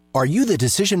Are you the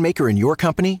decision maker in your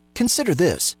company? Consider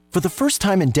this. For the first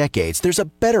time in decades, there's a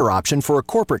better option for a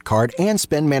corporate card and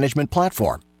spend management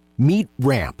platform. Meet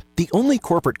Ramp, the only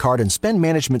corporate card and spend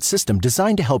management system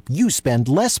designed to help you spend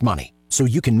less money so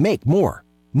you can make more.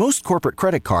 Most corporate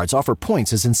credit cards offer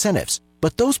points as incentives,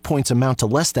 but those points amount to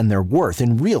less than their worth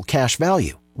in real cash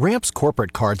value. Ramp's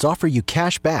corporate cards offer you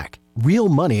cash back, real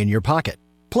money in your pocket.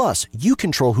 Plus, you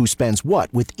control who spends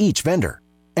what with each vendor.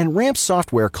 And Ramp's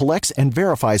software collects and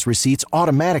verifies receipts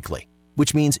automatically,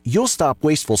 which means you'll stop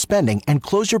wasteful spending and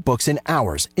close your books in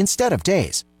hours instead of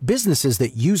days. Businesses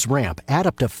that use Ramp add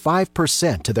up to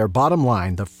 5% to their bottom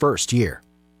line the first year.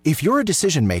 If you're a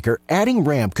decision maker, adding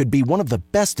Ramp could be one of the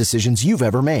best decisions you've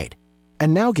ever made.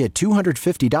 And now get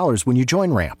 $250 when you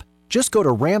join Ramp. Just go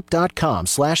to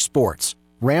ramp.com/sports.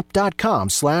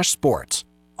 Ramp.com/sports.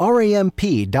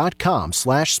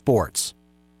 RAMP.com/sports.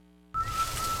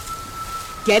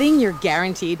 Getting your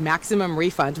guaranteed maximum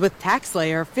refund with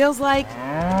TaxSlayer feels like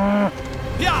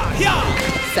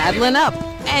saddling up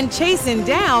and chasing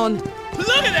down.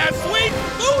 Look at that sweet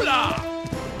moolah!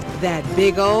 That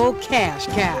big old cash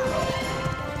cow.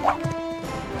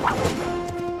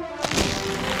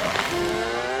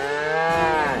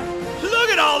 Look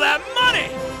at all that money!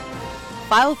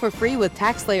 File for free with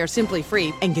TaxSlayer Simply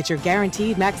Free and get your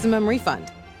guaranteed maximum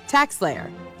refund. TaxSlayer.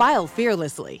 File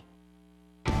fearlessly.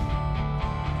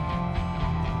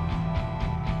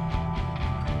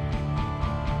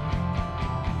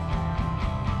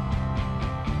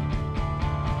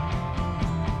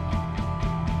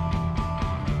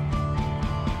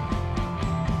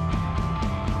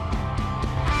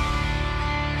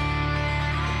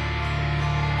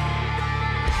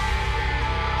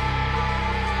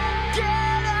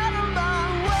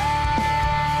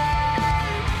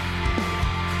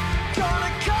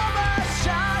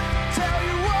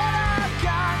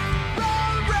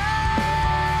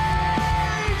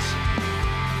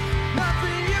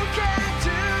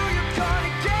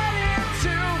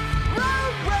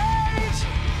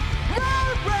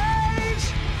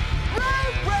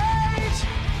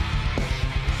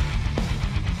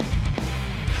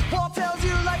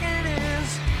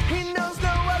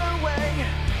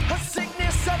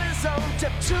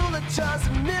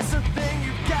 Doesn't miss a thing,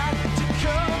 you got to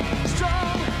come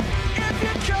strong. If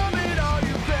you're coming on,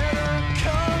 you better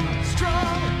come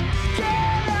strong.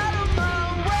 Get out of my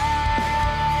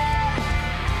way.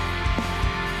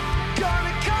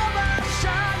 Gonna come and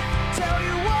shine, tell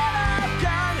you what I've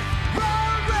got.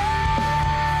 Road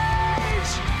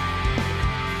rage,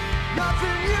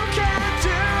 nothing you can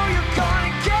do. You're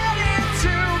gonna get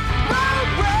into road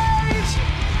rage,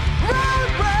 road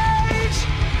rage,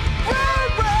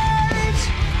 road rage.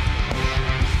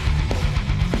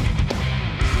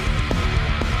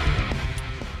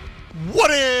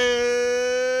 What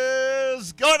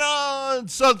is going on,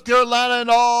 South Carolina and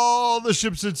all the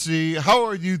ships at sea? How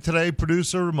are you today,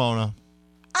 producer Ramona?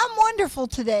 I'm wonderful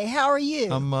today. How are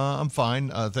you? I'm fine.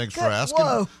 Thanks for Good. asking.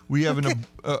 Whoa. We have an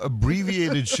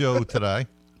abbreviated show today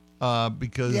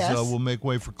because Yes. we'll make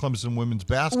way for Clemson women's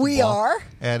basketball. We are.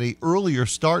 At a earlier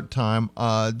start time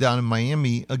down in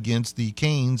Miami against the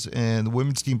Canes, and the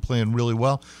women's team playing really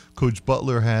well. Coach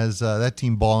Butler has that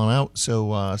team balling out,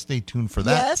 so stay tuned for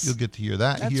that. Yes. You'll get to hear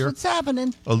that That's here what's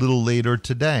happening. a little later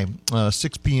today.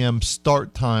 6 p.m.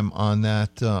 start time on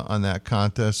that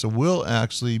contest. So we'll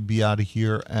actually be out of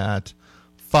here at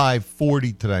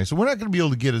 5:40 today. So we're not going to be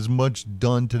able to get as much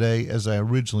done today as I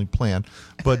originally planned,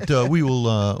 but we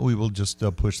will just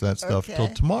push that stuff till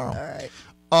tomorrow.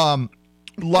 All right.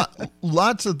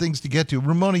 Lots of things to get to.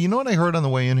 Ramona, you know what I heard on the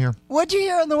way in here? What'd you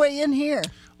hear on the way in here?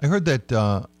 I heard that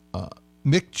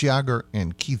Mick Jagger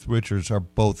and Keith Richards are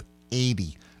both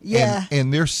 80. Yeah.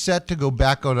 And they're set to go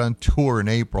back out on tour in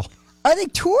April. Are they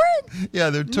touring? Yeah,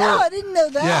 they're touring. No, I didn't know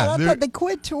that. Yeah, I thought they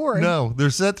quit touring. No,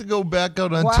 they're set to go back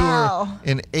out on Wow. tour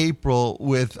in April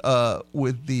with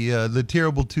the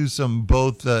terrible twosome,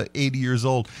 both 80 years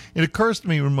old. It occurs to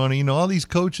me, Ramona, all these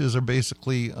coaches are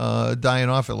basically dying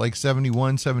off at like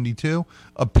 71, 72.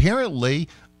 Apparently,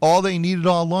 all they needed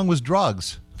all along was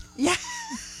drugs. Yeah.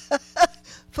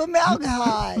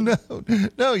 Formaldehyde.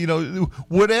 No,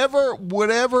 whatever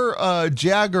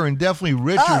Jagger and definitely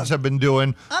Richards have been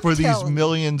doing for these telling you.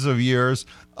 millions of years,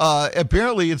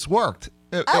 apparently it's worked.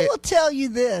 I will tell you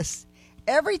this.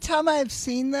 Every time I've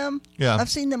seen them, Yeah. I've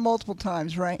seen them multiple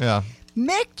times, right? Yeah.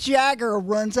 Mick Jagger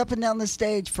runs up and down the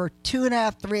stage for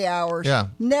 2.5, 3 hours. Yeah.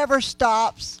 Never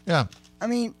stops. Yeah. I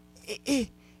mean,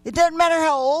 it doesn't matter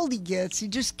how old he gets. He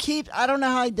just keeps. I don't know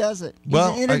how he does it. He's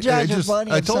Well, an Energizer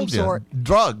bunny I of some told you, sort.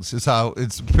 drugs is how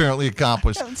it's apparently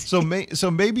accomplished. So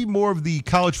maybe more of the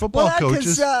college football Well,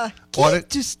 coaches. because ought to- Keith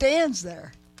just stands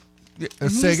there.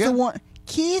 And Say he's the again? one.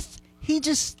 Keith, he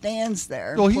just stands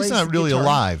there. and Well, he's plays not the really guitar.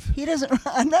 alive. He doesn't.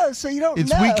 I know. So you don't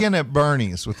It's know. Weekend at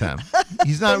Bernie's with him.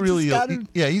 He's not They really. just got him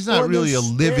He's one not of really a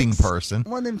those living sticks, person.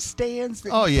 One of them stands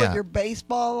that Oh, you yeah. put your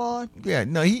baseball on. Yeah,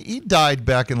 no, he died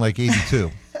back in like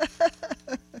 82.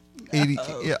 80.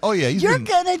 Yeah. Oh yeah, You're been.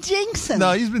 gonna jinx him.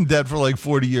 No, he's been dead for like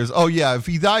 40 years. Oh yeah, if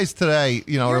he dies today,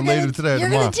 or You're later gonna- today or you're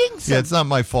tomorrow. gonna jinx Yeah, him. it's not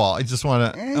my fault. I just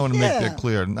want to. I want to make Yeah. that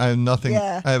clear. I have nothing.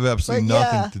 Yeah. I have absolutely But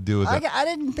nothing yeah, to do with it. I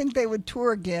didn't think they would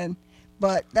tour again,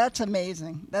 but that's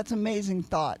amazing. That's amazing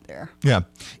thought there. Yeah.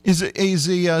 Is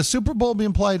the Super Bowl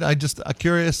being played? I just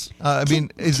curious. I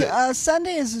mean, is it?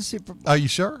 Sunday is the Super Bowl. Are you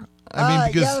sure? I mean,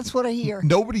 because yeah, that's what I hear.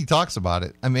 nobody talks about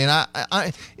it. I mean,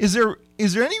 I is there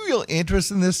any real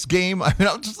interest in this game? I mean,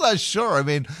 I'm just not sure. I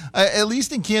mean, at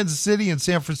least in Kansas City and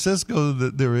San Francisco,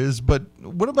 there is. But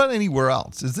what about anywhere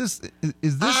else? Is this?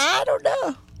 I don't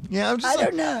know. Yeah, I'm just. I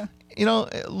don't know.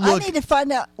 Look. I need to find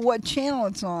out what channel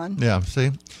it's on. Yeah.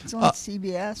 See. It's on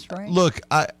CBS, right? Look,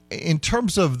 in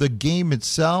terms of the game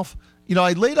itself,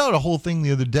 I laid out a whole thing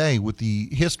the other day with the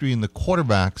history and the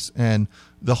quarterbacks and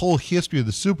the whole history of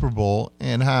the Super Bowl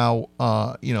and how,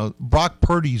 Brock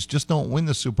Purdy's just don't win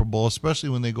the Super Bowl, especially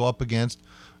when they go up against,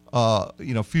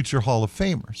 future Hall of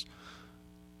Famers.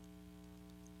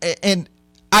 And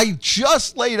I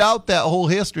just laid out that whole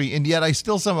history, and yet I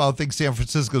still somehow think San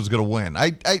Francisco's going to win.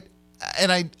 I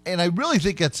really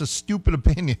think that's a stupid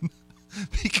opinion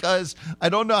because I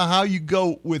don't know how you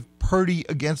go with Purdy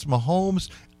against Mahomes,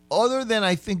 other than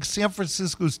I think San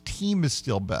Francisco's team is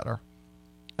still better.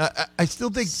 I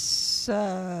still think.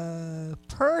 So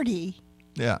Purdy,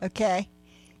 Yeah. okay,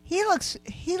 he looks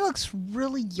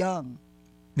really young.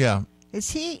 Yeah.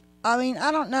 Is he? I mean,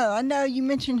 I don't know. I know you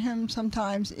mention him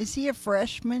sometimes. Is he a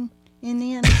freshman in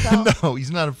the NFL? No,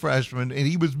 he's not a freshman, and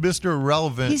he was Mr.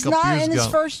 Irrelevant. He's a couple not years in his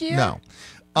ago. first year?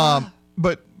 No.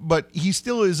 But he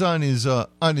still is on his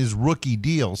rookie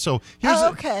deal. So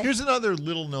here's another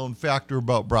little known factor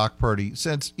about Brock Purdy.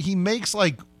 Since he makes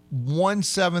like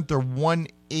 1/7 or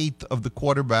 1/8 of the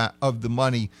quarterback of the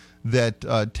money that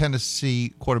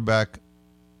Tennessee quarterback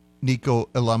Nico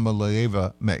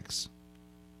Elamuleva makes.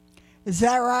 Is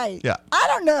that right? Yeah. I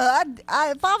don't know.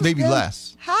 If I was Maybe them,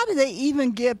 less. How do they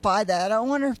even get by that? I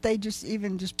wonder if they just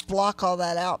block all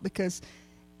that out because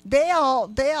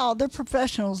they're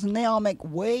professionals and they all make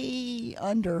way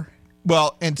under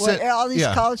Well, and what all these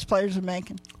yeah. college players are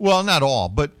making. Well, not all,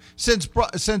 but since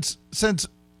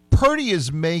Purdy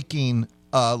is making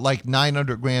like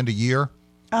 $900,000 a year,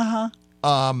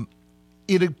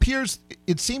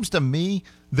 it seems to me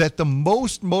that the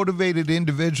most motivated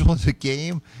individual in the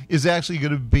game is actually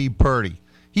going to be Purdy.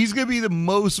 He's going to be the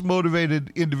most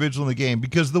motivated individual in the game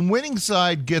because the winning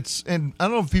side gets, and I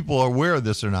don't know if people are aware of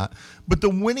this or not, but the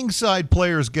winning side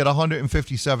players get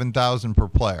 $157,000 per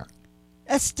player.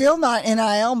 That's still not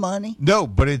NIL money. No,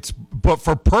 but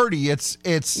for Purdy, it's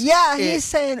Yeah, he's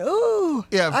saying, "Ooh,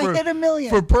 I get $1 million."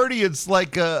 For Purdy, it's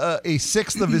like a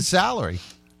sixth of his salary.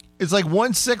 It's like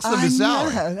 1/6 of his I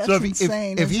salary. know. That's so if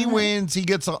insane, if he isn't it? wins, he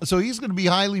gets. So he's going to be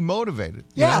highly motivated.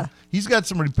 you Yeah. know? He's got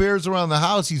some repairs around the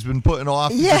house he's been putting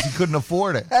off Yeah. because he couldn't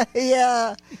afford it.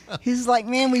 Yeah, he's like,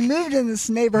 man, we moved in this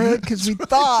neighborhood because we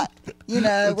thought,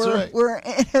 That's right. we're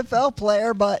an NFL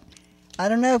player, but I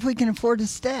don't know if we can afford to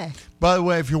stay. By the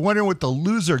way, if you're wondering what the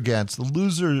loser gets, the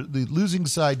losing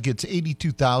side gets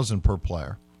 $82,000 per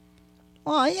player.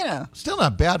 Well, Still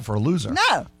not bad for a loser.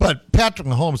 No. But Patrick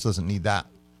Mahomes doesn't need that.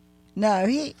 No,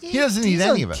 he doesn't need he's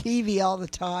any on of it. TV all the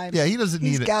time. Yeah, he doesn't need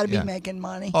He's it. got to be Yeah. making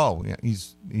money. Oh yeah,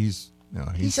 he's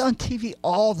on TV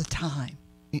all the time.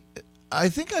 I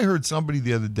think I heard somebody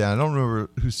the other day. I don't remember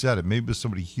who said it. Maybe it was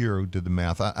somebody here who did the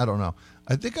math. I don't know.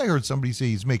 I think I heard somebody say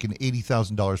he's making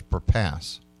 $80,000 per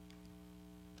pass.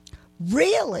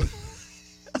 Really?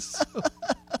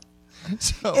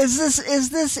 So Is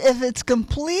this if it's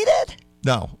completed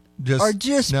no, or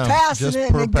just no, passing just it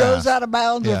and per it goes pass. out of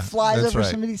bounds Yeah, or flies that's over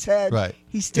right. somebody's head? Right.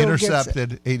 He still gets it.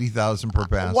 Intercepted, 80,000 per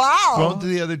pass. Wow. Thrown to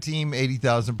the other team,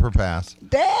 80,000 per pass.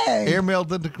 Dang. Airmailed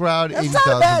to the crowd, That's not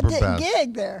a 80,000 bad per pass.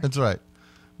 gig there. That's right.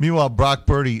 Meanwhile, Brock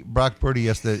Purdy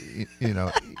has to,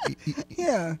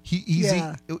 Yeah.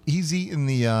 he's eating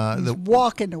the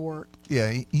Walking to work.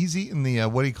 yeah, he's eating the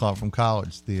what do you call it from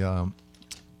college? The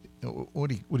what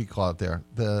do you call it there?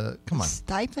 Come on.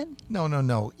 Stipend?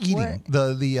 No. Eating. What?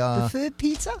 The food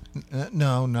pizza?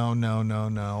 No.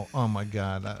 Oh my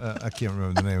God. I can't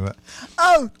remember the name of it.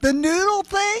 Oh, the noodle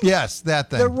thing? Yes, that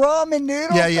thing. The ramen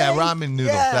noodle Yeah, thing? ramen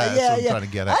noodles. That's what I'm trying to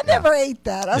get at. I never ate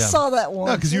that. I Yeah. saw that one.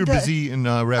 No, because you were busy eating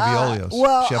raviolis.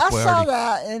 Well, Chef I Boyardee. saw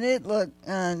that, and it didn't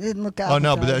look Oh,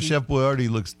 no, but that appetizing. Chef Boyardee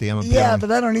looks damn appealing. Yeah,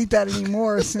 but I don't eat that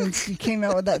anymore since you came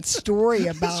out with that story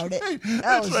about it.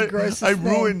 That was the grossest I thing.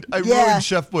 ruined Yeah.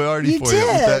 Chef Boyardee You for did, you.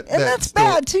 With that, and that that's story.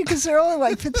 bad too, because they're only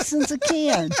like 50 cents a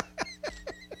can.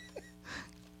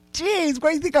 Jeez, what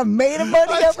do you think I'm made of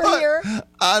money I over thought- here?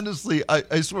 Honestly,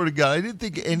 I swear to God, I didn't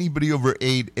think anybody over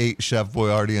ate Chef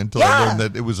Boyardee until I Yeah. learned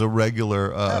that it was a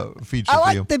regular feature I for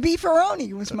like you. the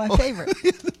beefaroni was my favorite.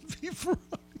 The beefaroni.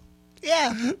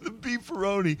 Yeah. The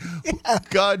beefaroni.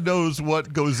 God knows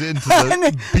what goes into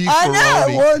the beefaroni. I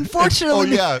know. Well,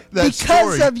 unfortunately, that because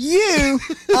story. of you,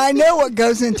 I know what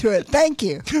goes into it. Thank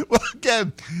you. Well,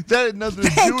 again, that had nothing to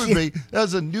do Thank with you. me. That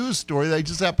was a news story that I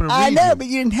just happened to read. I know, you. but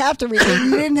you didn't have to read it.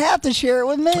 You didn't have to share it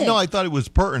with me. No, I thought it was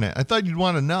pertinent. I thought you'd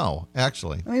want to know,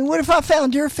 actually. I mean, what if I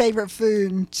found your favorite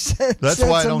food? And That's said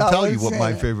why I don't something tell you was what in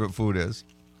my it? favorite food is.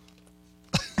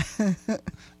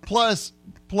 plus,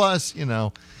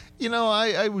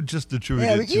 I would just attribute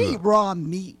Yeah, it but you to. eat raw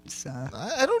meat, so.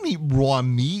 I don't eat raw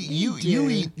meat. You do.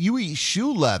 eat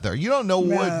shoe leather. You don't know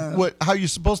No. how you're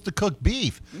supposed to cook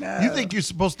beef. No. You think you're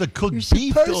supposed to cook You're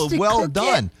beef supposed to well cook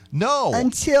done. it No.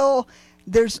 Until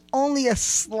there's only a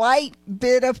slight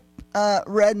bit of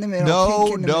red in the middle.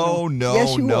 pink in the middle.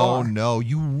 Yes, you are. no.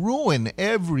 You ruin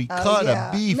every Oh, cut yeah.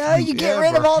 of beef. No, you get rid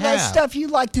of ever all that had. stuff you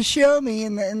like to show me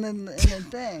in the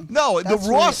thing. No, That's the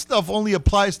raw what- stuff only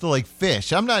applies to like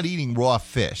fish. I'm not eating raw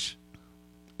fish.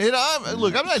 And I'm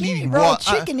not can't eating eat raw raw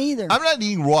chicken either. I'm not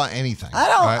eating raw anything. I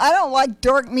don't. all right? I don't like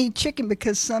dark meat chicken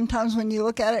because sometimes when you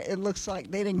look at it, it looks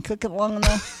like they didn't cook it long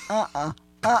enough.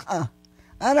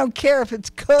 I don't care if it's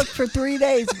cooked for 3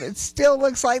 days, but it still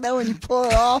looks like that when you pull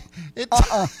it off.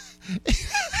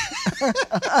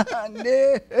 No.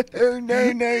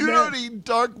 You don't eat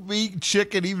dark meat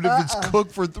chicken even if it's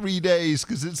cooked for 3 days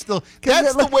because it's still. 'Cause That's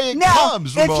it the look- way it now,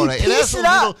 comes, if you Ramona. It piece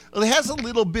has a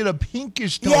little bit of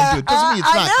pinkish tone Yeah, to it. Doesn't mean it's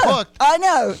I not know. cooked. I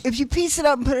know. If you piece it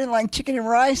up and put it in like chicken and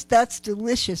rice, that's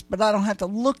delicious. But I don't have to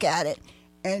look at it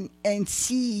and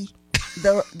see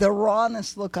the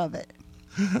rawness look of it.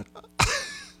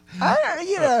 I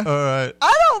don't, All right.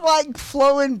 I don't like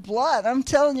flowing blood. I'm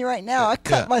telling you right now. I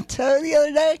cut Yeah. my toe the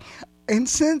other day, and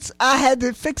since I had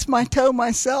to fix my toe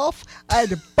myself, I had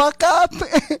to buck up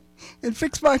and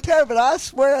fix my toe. But I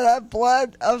swear that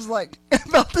blood, I was like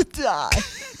about to die.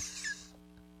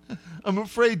 I'm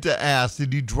afraid to ask.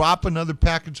 Did you drop another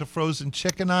package of frozen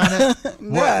chicken on it?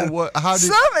 No. How did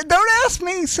Don't ask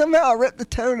me. Somehow I ripped the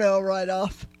toenail right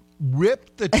off.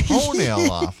 rip the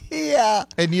toenail off? Yeah.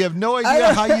 And you have no I idea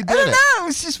don't- how you I did don't it. know. It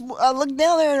was just I looked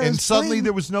down there and, it And was suddenly bleeding.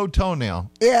 there was no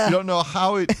toenail. Yeah. You don't know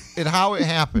how it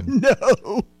happened.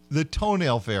 No. The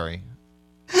toenail fairy.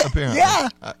 Apparently. Yeah.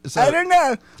 So- I don't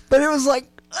know, but it was like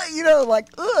like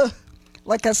ugh.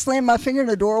 Like I slammed my finger in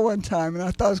the door one time and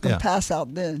I thought I was going Yeah. to pass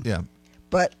out then. Yeah.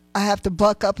 But I have to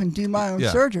buck up and do my own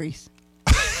Yeah. surgeries.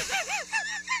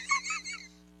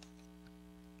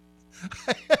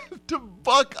 To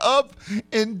buck up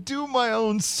and do my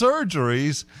own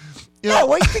surgeries. You Yeah, know,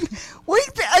 what do you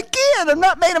think? Again, I'm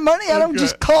not made of money. I don't Okay,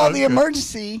 just call the okay,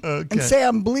 emergency okay. and say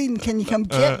I'm bleeding. Can you come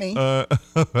get me? all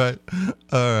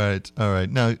right.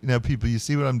 Now, people, you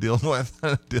see what I'm dealing with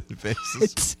on a daily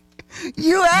basis.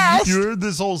 You asked. You heard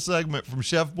this whole segment from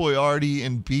Chef Boyardee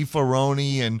and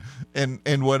beefaroni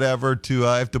and whatever to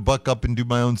I have to buck up and do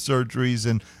my own surgeries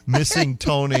and missing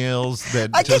toenails that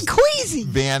I get just queasy.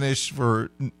 vanish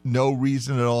for no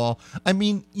reason at all. I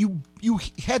mean, you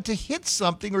had to hit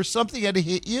something or something had to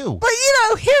hit you. But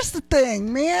here's the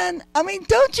thing, man. I mean,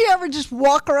 don't you ever just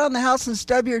walk around the house and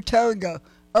stub your toe and go,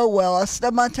 "Oh well, I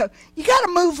stubbed my toe." You got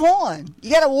to move on.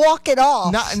 You got to walk it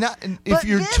off. If But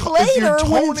your then if your later, when it's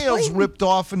toenails bleeding- ripped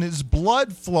off and there's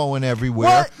blood flowing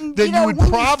everywhere, Well, then you would when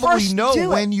probably first know do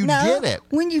when you No, did it.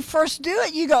 When you first do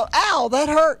it, you go, "Ow, that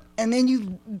hurt," and then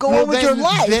you go on with your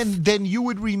life. Then you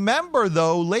would remember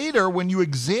though later when you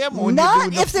examine when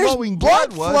Not the if there's flowing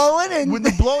blood was flowing and- when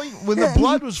the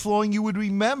blood was flowing, you would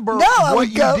remember No, I what would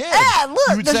you go, did. "Ah, look,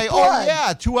 you would there's say, blood." "Oh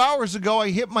yeah, 2 hours ago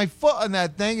I hit my foot on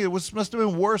that thing. It must have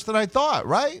been worse than I thought."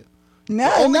 Right? No,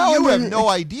 Only no, you when have there's- no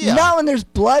idea. Not when there's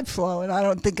blood flowing. I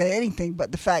don't think of anything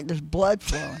but the fact there's blood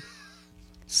flowing.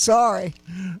 Sorry.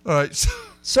 All right. So,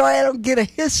 Sorry, I don't get a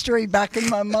history back in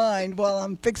my mind while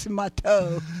I'm fixing my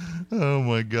toe. oh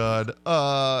my God.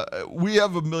 We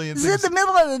have a million It's in things. the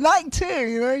middle of the night, too.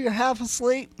 You're half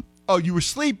asleep. Oh, you were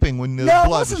sleeping when the No, I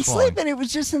blood wasn't was flowing. sleeping. It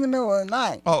was just in the middle of the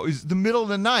night. Oh, it's the middle of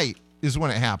the night is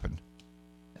when it happened.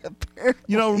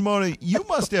 You know, Ramona, you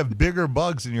must have bigger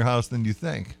bugs in your house than you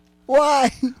think.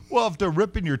 Why? Well, if they're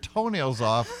ripping your toenails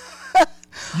off,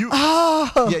 you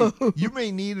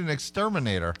may need an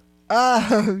exterminator.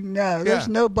 Oh no, there's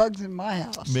Yeah. no bugs in my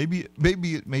house. Maybe it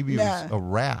was a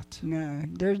rat. No,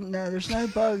 there's no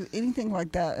bugs, anything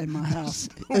like that in my house.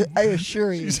 I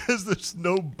assure She you. says there's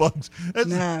no bugs.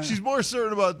 No. She's more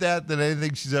certain about that than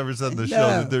anything she's ever said on the show. No.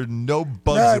 That there's no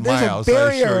bugs No, in my there's a house. I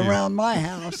barrier assure you. around my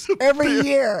house every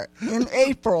year in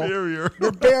April. Barrier The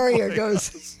around barrier my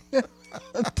goes.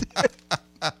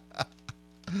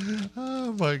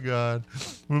 Oh my God,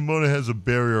 Ramona has a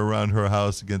barrier around her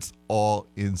house against all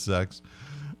insects.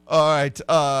 All right,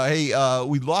 hey,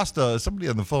 we lost somebody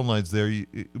on the phone lines there.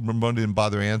 Ramona didn't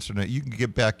bother answering it. You can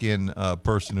get back in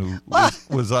person who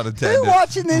was unattended. Who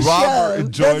watching this Robert show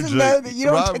in Georgia. doesn't know that you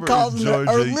don't Robert take calls in or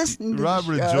Georgia. listen to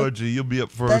Robert the in show? Georgia, you'll be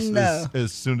up first Then no.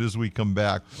 as soon as we come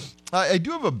back. I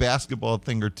do have a basketball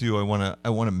thing or two I want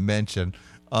to mention.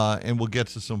 And we'll get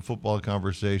to some football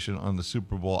conversation on the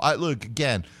Super Bowl. Look,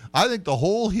 again, I think the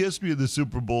whole history of the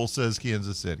Super Bowl says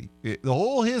Kansas City. The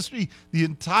whole history, the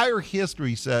entire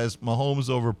history says Mahomes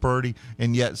over Purdy,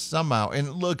 and yet somehow,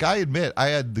 and look, I admit, I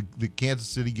had the Kansas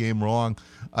City game wrong.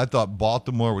 I thought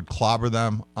Baltimore would clobber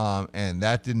them, and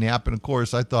that didn't happen. Of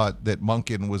course, I thought that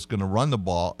Monken was going to run the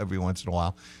ball every once in a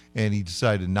while, and he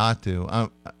decided not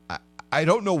to. I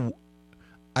don't know.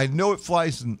 I know it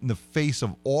flies in the face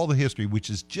of all the history, which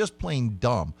is just plain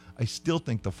dumb. I still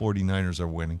think the 49ers are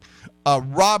winning.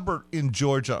 Robert in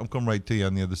Georgia, I'm coming right to you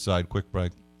on the other side. Quick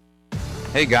break.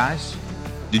 Hey guys,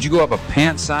 did you go up a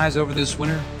pant size over this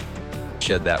winter?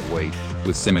 Shed that weight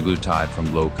with semaglutide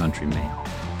from Low Country Mail.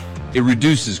 It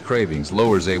reduces cravings,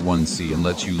 lowers A1C, and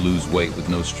lets you lose weight with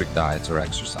no strict diets or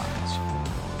exercise.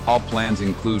 All plans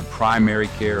include primary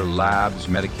care, labs,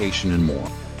 medication, and more.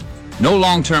 No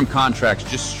long-term contracts,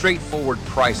 just straightforward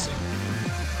pricing.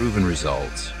 Proven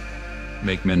results.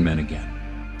 Make men men again.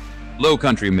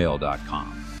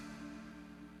 LowCountryMail.com.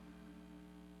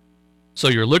 So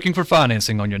you're looking for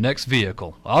financing on your next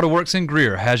vehicle. AutoWorks in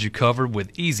Greer has you covered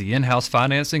with easy in-house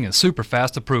financing and super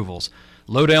fast approvals.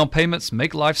 Low down payments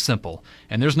make life simple,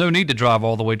 and there's no need to drive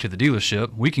all the way to the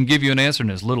dealership. We can give you an answer in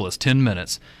as little as 10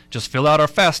 minutes. Just fill out our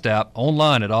Fast app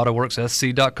online at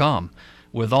AutoWorksSC.com.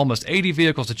 With almost 80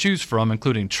 vehicles to choose from,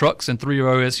 including trucks and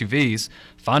 3-row SUVs,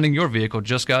 finding your vehicle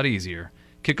just got easier.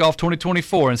 Kick off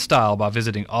 2024 in style by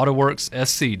visiting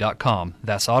AutoWorksSC.com.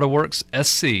 That's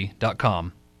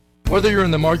AutoWorksSC.com. Whether you're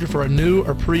in the market for a new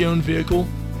or pre-owned vehicle,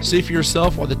 see for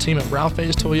yourself why the team at Ralph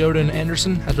Hayes Toyota in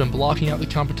Anderson has been blocking out the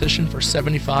competition for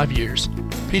 75 years.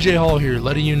 PJ Hall here,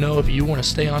 letting you know if you want to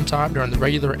stay on top during the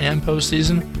regular and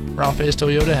postseason, Ralph Hayes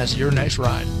Toyota has your next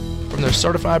ride. From their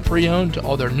certified pre-owned to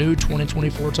all their new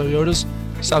 2024 Toyotas,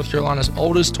 South Carolina's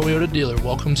oldest Toyota dealer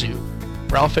welcomes you.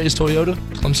 Ralph Hayes Toyota,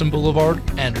 Clemson Boulevard,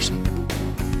 Anderson.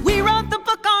 We wrote the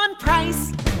book on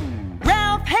price.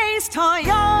 Ralph Hayes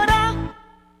Toyota.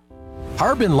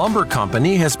 Harbin Lumber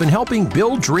Company has been helping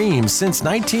build dreams since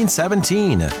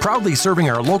 1917, proudly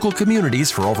serving our local communities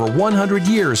for over 100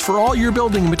 years for all your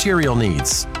building material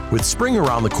needs. With spring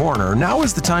around the corner, now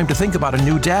is the time to think about a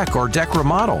new deck or deck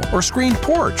remodel or screened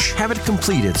porch. Have it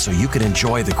completed so you can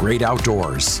enjoy the great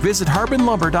outdoors. Visit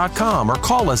harbinlumber.com or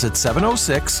call us at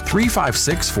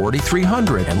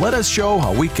 706-356-4300 and let us show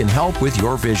how we can help with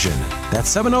your vision.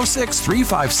 That's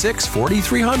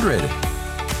 706-356-4300.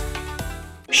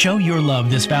 Show your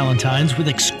love this Valentine's with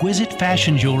exquisite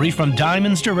fashion jewelry from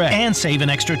Diamonds Direct and save an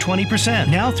extra 20%.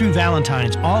 Now through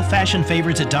Valentine's, all fashion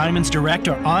favorites at Diamonds Direct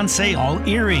are on sale. All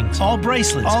earrings, all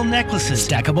bracelets, all necklaces,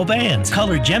 stackable bands,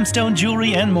 colored gemstone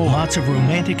jewelry, and more. Lots of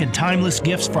romantic and timeless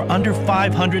gifts for under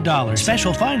 $500.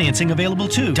 Special financing available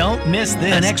too. Don't miss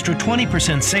this. An extra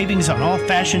 20% savings on all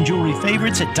fashion jewelry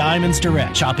favorites at Diamonds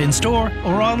Direct. Shop in store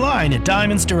or online at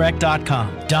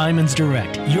diamondsdirect.com. Diamonds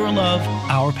Direct. Your love,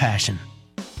 our passion.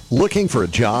 Looking for a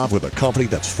job with a company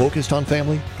that's focused on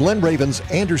family? Glen Raven's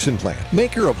Anderson Plant,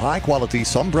 maker of high-quality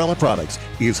Sunbrella products,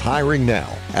 is hiring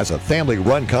now. As a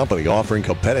family-run company offering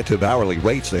competitive hourly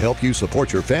rates to help you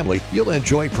support your family, you'll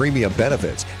enjoy premium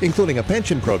benefits, including a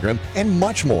pension program and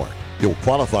much more. You'll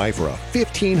qualify for a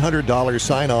 $1,500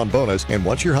 sign-on bonus, and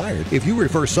once you're hired, if you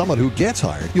refer someone who gets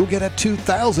hired, you'll get a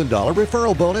 $2,000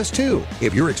 referral bonus too.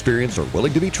 If you're experienced or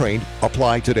willing to be trained,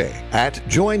 apply today at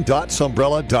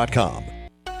join.sunbrella.com.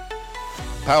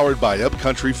 Powered by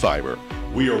Upcountry Fiber.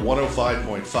 We are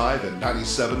 105.5 and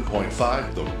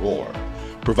 97.5 The Roar.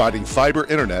 Providing fiber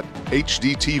internet,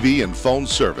 HD TV, and phone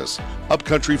service,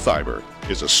 Upcountry Fiber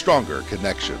is a stronger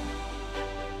connection.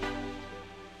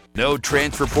 No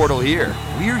transfer portal here.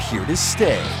 We're here to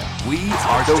stay. We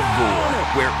are the Roar,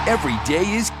 where every day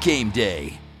is game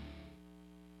day.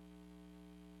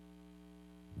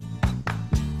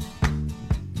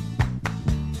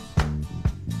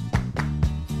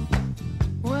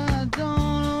 Well, I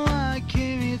don't know why I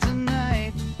came here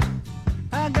tonight.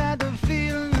 I got the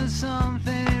feeling that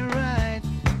something ain't right.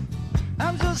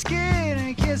 I'm so scared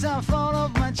in case I fall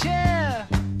off my chair.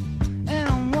 And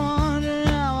I'm wondering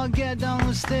how I'll get down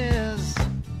the stairs.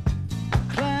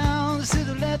 Clowns to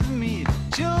the left of me,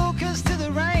 jokers to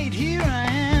the right. Here I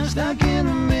am, stuck in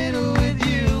the middle with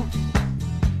you.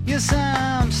 Yes,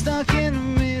 I'm stuck in the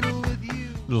middle with you.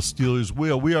 Little Steelers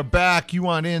wheel. We are back. You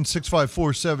want in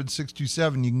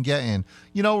 654-7627. You can get in.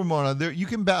 You know, Ramona, there you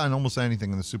can bet on almost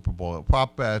anything in the Super Bowl.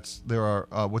 Prop bets. There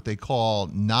are what they call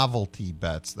novelty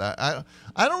bets. That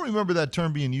I don't remember that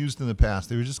term being used in the past.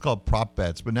 They were just called prop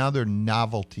bets, but now they're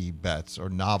novelty bets or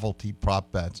novelty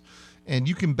prop bets. And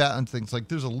you can bet on things like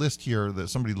there's a list here that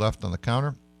somebody left on the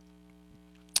counter.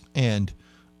 And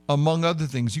among other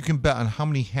things, you can bet on how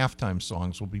many halftime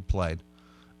songs will be played.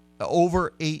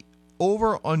 Over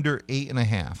under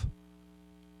 8.5.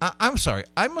 I'm sorry.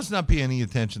 I must not pay any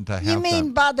attention to halftime. You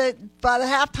mean by the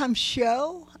halftime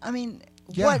show? I mean,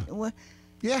 Yeah. what?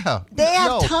 Yeah. They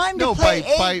have time to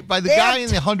play by the guy in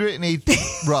the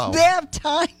 108th row. They have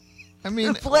time. I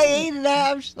mean, to play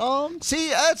 8.5 songs. See,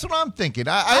 that's what I'm thinking.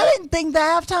 I didn't think the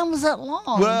halftime was that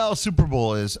long. Well, Super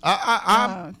Bowl is.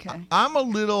 I'm a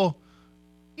little.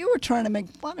 You were trying to make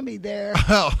fun of me there,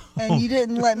 Oh. and you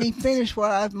didn't let me finish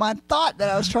my thought that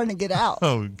I was trying to get out.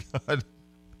 Oh God,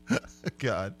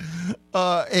 God.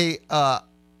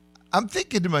 I'm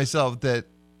thinking to myself that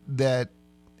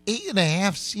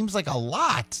 8.5 seems like a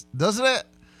lot, doesn't it?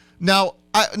 Now,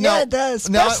 it does,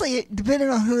 especially depending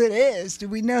on who it is. Do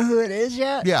we know who it is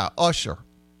yet? Yeah, Usher.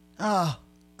 Oh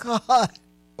God,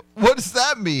 what does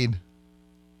that mean?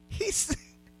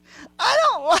 I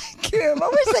don't like him. I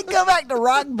wish they'd go back to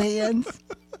rock bands.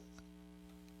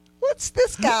 What's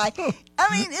this guy? I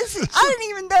mean, I didn't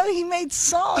even know he made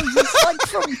songs. It's like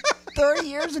from 30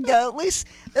 years ago. At least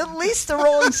the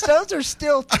Rolling Stones are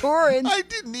still touring. I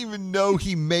didn't even know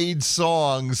he made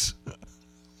songs.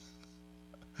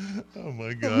 Oh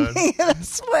my God! Man, I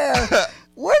swear.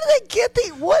 Where do they get the?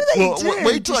 What do they do?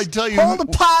 Wait till I tell you. Hold a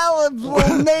pile of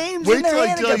little names. Wait in their till I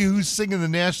hand and tell go, you who's singing the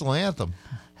national anthem.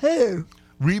 Who?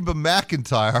 Reba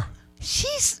McEntire.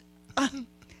 She's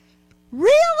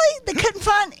really? They couldn't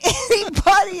find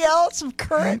anybody else of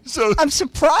current. So I'm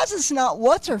surprised it's not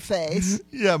what's her face.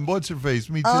 Yeah, what's her face?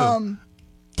 Me too.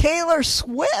 Taylor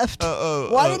Swift.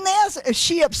 Why didn't they ask? Is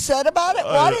she upset about it?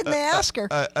 Why didn't they ask her?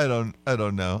 I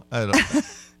don't know.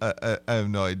 I have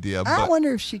no idea. I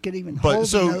wonder if she could even But hold a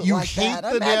so note you like hate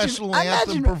that. the national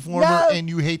anthem performer and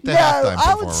you hate the halftime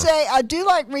performer. I would say I do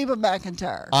like Reba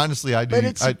McEntire. Honestly, I do. But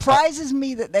it surprises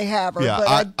me that they have her. Yeah, but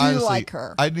I do honestly, like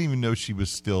her. I didn't even know she was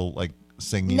still like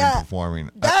singing and performing.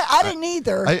 I didn't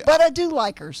either, but I do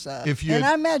like her so. And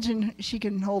I imagine she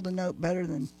can hold a note better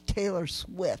than Taylor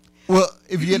Swift. Well,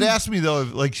 if you had asked me though,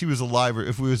 if like she was alive or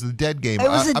if it was the dead game, It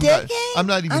was a dead game? I'm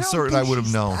not even certain I would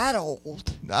have known. That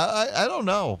old. I don't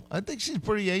know. I think she's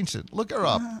pretty ancient. Look her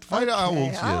up. Find out how old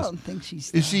she is. I don't think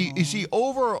she's. Is she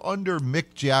over or under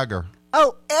Mick Jagger?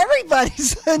 Oh,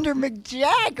 everybody's under Mick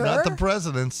Jagger. Not the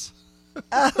presidents.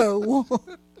 Oh.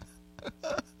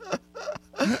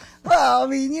 Well, I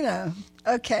mean, you know.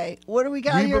 Okay, what do we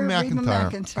got here? Reba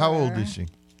McEntire. How old is she?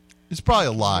 It's probably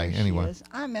a lie anyway.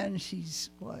 I imagine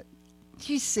she's what?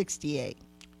 She's 68.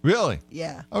 Really?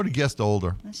 Yeah. I would have guessed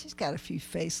older. Well, she's got a few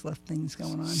facelift things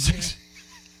going on here.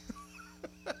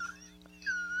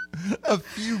 A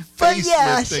few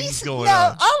facelift things going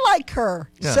on. I like her.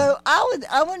 Yeah. So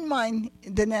I wouldn't mind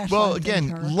the national. Well,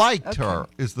 again, liked her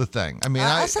is the thing. I mean,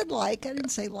 I said like. I didn't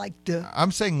say liked.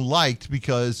 I'm saying liked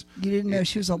because you didn't know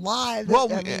she was alive. Well,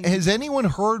 has anyone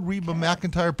heard Reba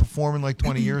McEntire perform in like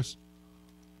 20 years?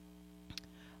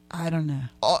 I don't know.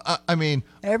 I mean,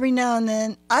 every now and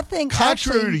then, I think.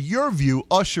 Contrary to your view,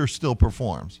 Usher still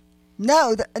performs.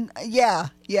 No, yeah,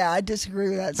 I disagree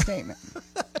with that statement.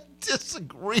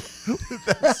 Disagree with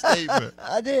that statement.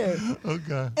 I do.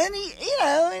 Okay.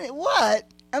 And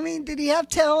what? I mean, did he have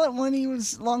talent when he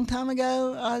was a long time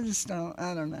ago? I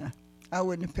don't know. I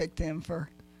wouldn't have picked him for.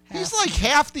 He's like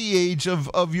half the age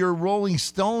of your Rolling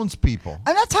Stones people.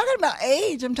 I'm not talking about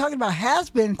age. I'm talking about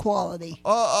has-been quality.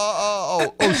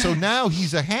 So now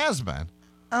he's a has-been.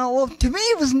 Oh, well, to me,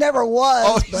 it was never was.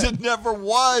 Oh, he said never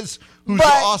was, who's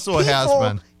also a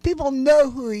has-been. People know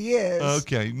who he is.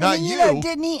 Okay, not you. know,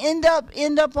 didn't he end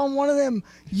up on one of them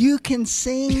You Can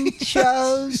Sing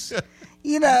shows?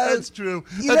 You know, that's true.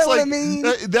 You That's know like, what I mean?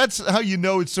 That's how you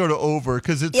know it's sort of over,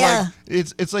 because it's Yeah.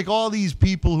 like it's like all these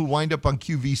people who wind up on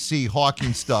QVC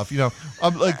hawking stuff. You know,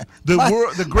 I'm like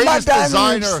the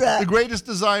greatest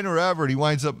designer ever. And he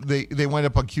winds up they wind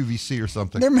up on QVC or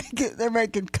something. They're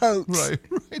making coats.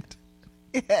 Right.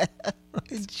 Yeah,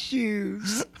 and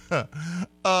shoes.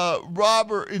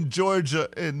 Robert in Georgia,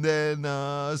 and then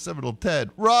Seminole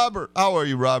Ted. Robert, how are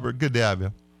you, Robert? Good to have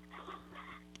you.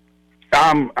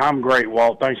 I'm great,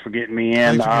 Walt. Thanks for getting me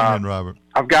in. Thanks for getting in, Robert.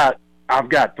 I've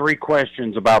got 3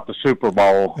 questions about the Super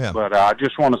Bowl, but I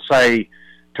just want to say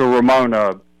to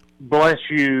Ramona, bless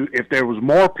you. If there was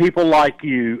more people like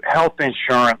you, health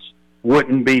insurance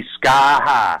wouldn't be sky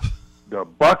high. The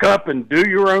buck up and do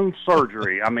your own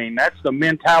surgery. I mean, that's the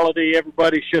mentality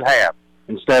everybody should have,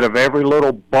 instead of every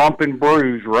little bump and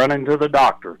bruise running to the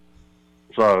doctor.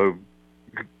 So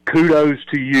kudos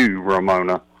to you,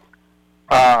 Ramona.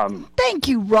 Thank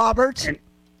you, Robert.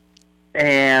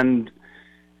 And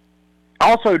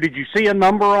also, did you see a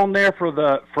number on there for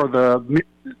the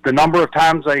number of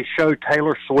times they show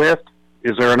Taylor Swift?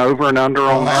 Is there an over and under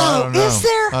on that? I don't know. Is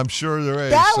there? I'm sure there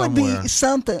is. That somewhere. would be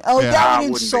something. Oh, Yeah. that I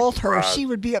would wouldn't be insult her. surprised. She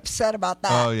would be upset about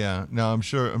that. Oh yeah, no, I'm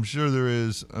sure there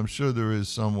is. I'm sure there is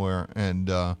somewhere, and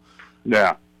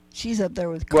yeah, she's up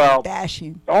there with Well,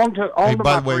 Kardashian. On to hey, by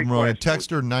my the way, 3 Marona, questions.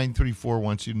 Texter 934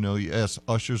 wants you to know. Yes,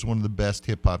 Usher's one of the best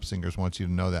hip hop singers. Wants you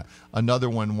to know that.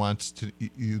 Another one wants to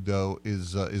you though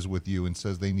is with you and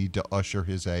says they need to usher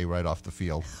his A right off the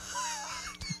field.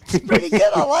 Pretty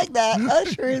good. I like that.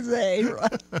 Usher is a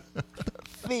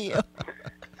feel.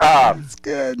 It's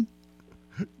good.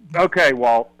 Okay,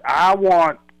 Walt, I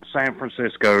want San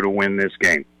Francisco to win this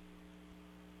game.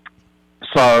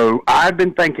 So I've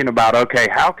been thinking about, okay,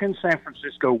 how can San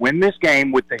Francisco win this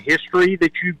game with the history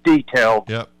that you've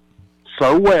detailed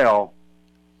so well?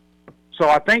 So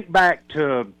I think back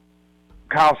to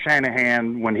Kyle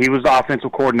Shanahan when he was the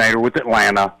offensive coordinator with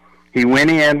Atlanta. He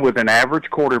went in with an average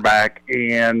quarterback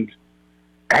and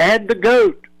had the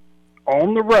GOAT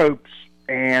on the ropes,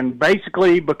 and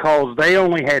basically because they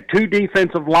only had 2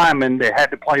 defensive linemen that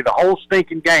had to play the whole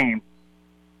stinking game,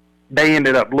 they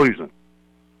ended up losing.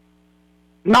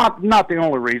 Not the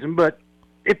only reason, but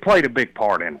it played a big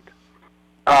part in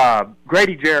it.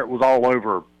 Grady Jarrett was all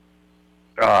over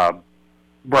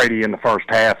Brady in the first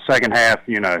half. Second half,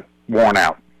 worn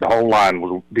out. The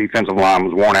whole defensive line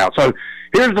was worn out. So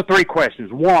here's the 3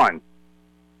 questions. 1,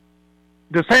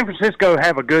 does San Francisco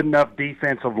have a good enough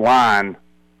defensive line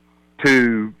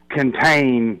to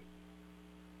contain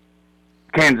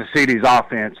Kansas City's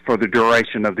offense for the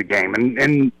duration of the game?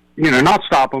 And not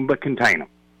stop them, but contain them.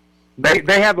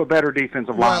 They have a better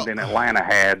defensive line than Atlanta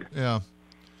had. Yeah.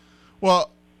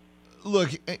 Well, look,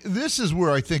 this is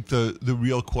where I think the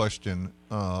real question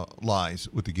lies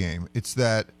with the game. It's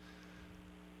that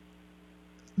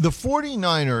the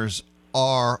 49ers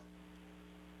are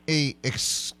a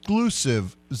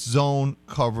exclusive zone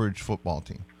coverage football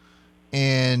team.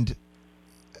 And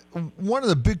one of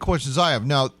the big questions I have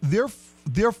now, they're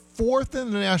 4th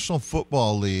in the National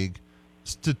Football League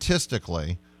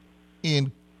statistically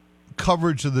in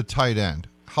coverage of the tight end.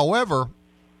 However,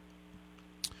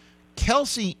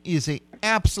 Kelsey is an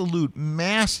absolute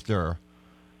master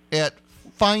at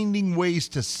finding ways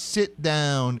to sit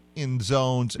down in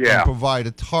zones and provide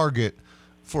a target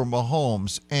for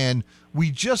Mahomes. And we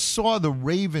just saw the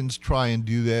Ravens try and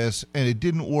do this, and it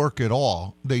didn't work at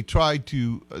all. They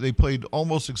played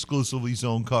almost exclusively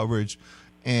zone coverage,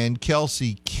 and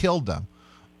Kelsey killed them.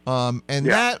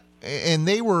 And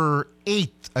they were 8th,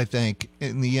 I think,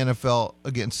 in the NFL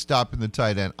against stopping the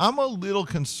tight end. I'm a little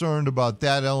concerned about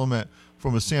that element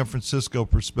from a San Francisco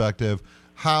perspective,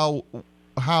 how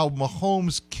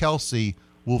Mahomes Kelsey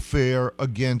will fare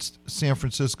against San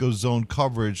Francisco's zone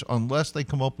coverage unless they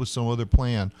come up with some other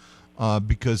plan.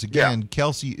 Because, again,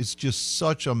 Kelsey is just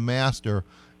such a master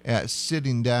at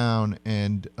sitting down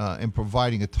and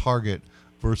providing a target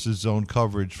versus zone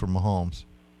coverage for Mahomes.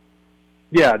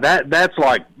 Yeah, that's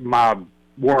like my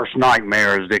worst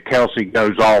nightmare is that Kelsey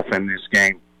goes off in this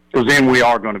game, because then we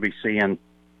are going to be seeing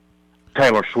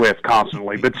Taylor Swift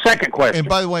constantly. But second question. And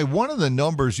by the way, one of the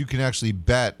numbers you can actually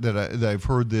bet that I've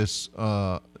heard this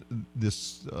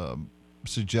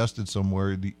suggested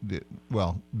somewhere.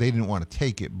 Well, they didn't want to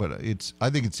take it, but I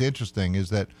think it's interesting, is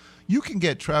that you can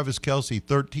get Travis Kelsey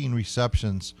 13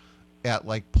 receptions at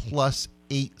like +8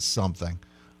 something.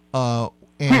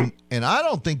 And I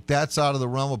don't think that's out of the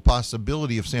realm of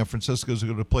possibility if San Francisco's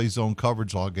going to play zone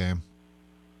coverage all game.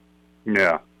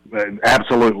 Yeah,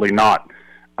 absolutely not.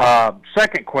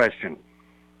 Second question.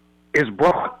 Is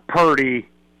Brock Purdy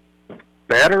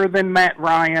better than Matt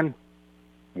Ryan,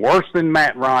 worse than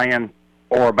Matt Ryan,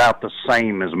 or about the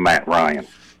same as Matt Ryan?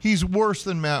 He's worse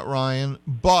than Matt Ryan,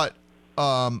 but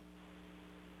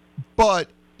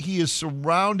he is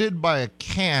surrounded by a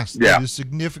cast that is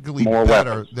significantly More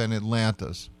better weapons. than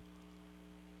Atlanta's.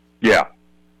 Yeah,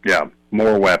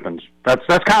 more weapons. That's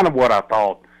kind of what I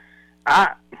thought.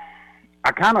 I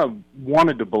kind of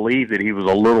wanted to believe that he was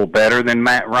a little better than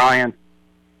Matt Ryan,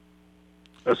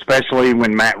 especially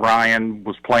when Matt Ryan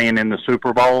was playing in the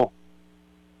Super Bowl.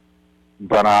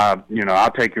 But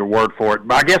I'll take your word for it.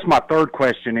 But I guess my third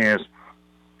question is,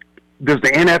 does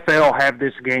the NFL have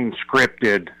this game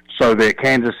scripted so that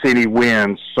Kansas City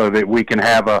wins, so that we can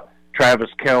have a Travis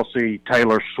Kelce,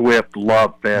 Taylor Swift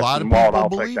love fest? A lot of And Walt, people I'll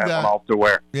believe take that that. one off the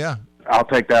air. Yeah. I'll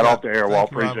take that off the air, Walt.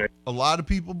 Thank you, Robert. Appreciate it. A lot of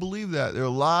people believe that. There are a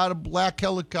lot of black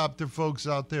helicopter folks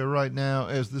out there right now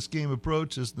as this game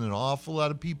approaches, and an awful lot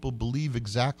of people believe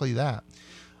exactly that.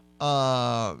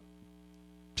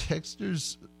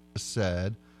 Texters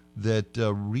said that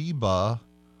Reba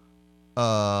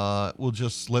will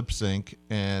just lip sync,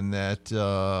 and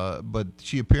that, but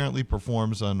she apparently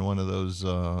performs on one of those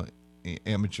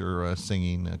amateur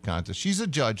singing contests. She's a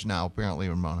judge now, apparently,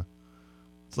 Ramona.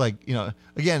 It's like,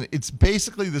 again, it's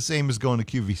basically the same as going to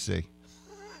QVC.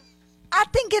 I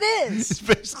think it is. It's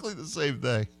basically the same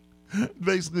thing.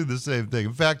 Basically the same thing.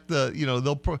 In fact,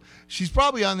 she's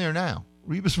probably on there now.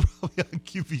 Reba's probably on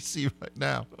QVC right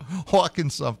now, hawking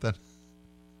something.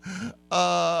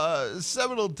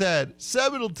 Seminole Ted,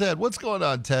 what's going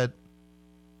on, Ted?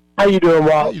 How you doing,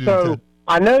 Walt? How you doing, Ted?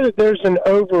 I know that there's an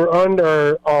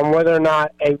over-under on whether or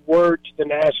not a word to the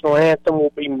national anthem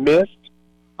will be missed.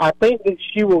 I think that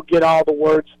she will get all the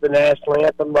words to the national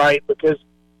anthem right, because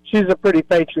she's a pretty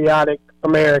patriotic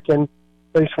American,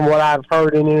 at least from what I've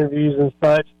heard in interviews and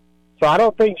such. So I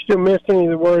don't think she'll miss any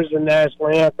of the words of the national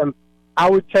anthem. I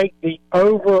would take the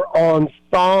over on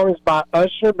songs by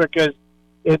Usher, because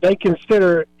if they get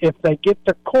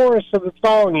the chorus of the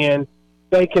song in,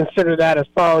 they consider that a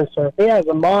song. So if he has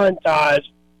a montage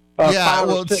of Yeah, 5 or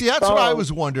well, 6 see, that's what I songs,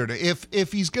 was wondering.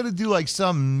 If he's going to do like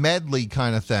some medley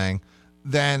kind of thing,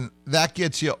 then that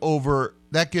gets you over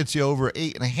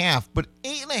 8.5. But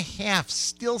 8.5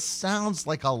 still sounds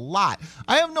like a lot.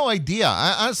 I have no idea.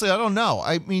 Honestly, I don't know.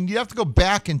 I mean, you have to go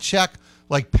back and check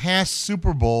like past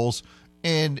Super Bowls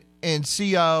and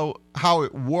see how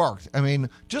it worked. I mean,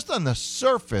 just on the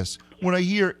surface, when I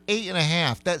hear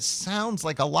 8.5, that sounds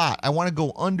like a lot. I want to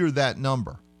go under that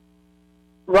number.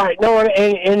 Right. No,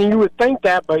 and you would think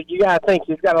that, but you got to think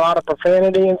he's got a lot of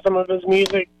profanity in some of his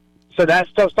music, so that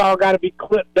stuff's all got to be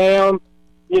clipped down.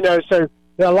 So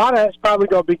a lot of that's probably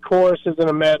going to be choruses in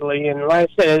a medley. And like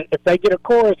I said, if they get a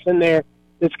chorus in there,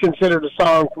 it's considered a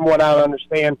song, from what I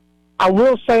understand. I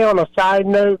will say, on a side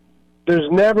note, there's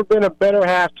never been a better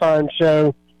halftime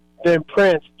show than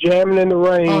Prince jamming in the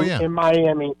rain in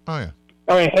Miami. Oh, yeah.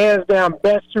 I mean, hands down,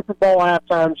 best Super Bowl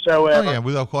halftime show ever. Oh, yeah,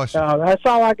 without question. That's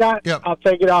all I got. Yep. I'll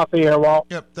take it off the air, Walt.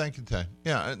 Yep, thank you, Ted.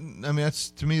 Yeah, I mean,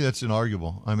 to me, that's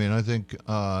inarguable. I mean, I think,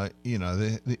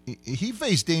 he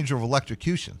faced danger of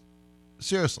electrocution.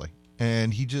 Seriously.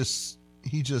 And he just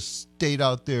stayed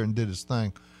out there and did his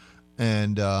thing.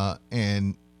 And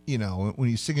when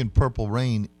he's singing Purple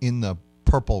Rain in the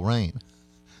Purple Rain,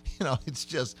 it's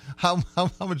just how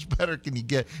much better can you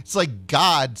get? It's like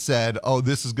God said, "Oh,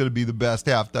 this is going to be the best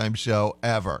halftime show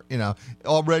ever."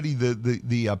 Already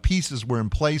the pieces were in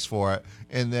place for it,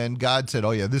 and then God said,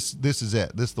 "Oh yeah, this is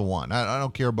it. This is the one. I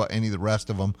don't care about any of the rest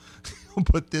of them,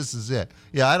 but this is it."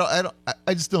 Yeah,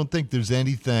 I just don't think there's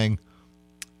anything.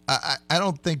 I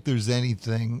don't think there's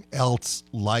anything else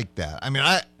like that. I mean,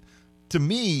 to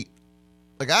me,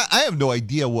 like I have no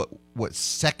idea what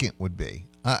second would be.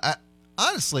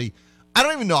 Honestly, I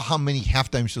don't even know how many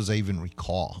halftime shows I even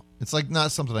recall. It's like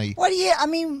not something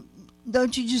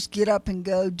don't you just get up and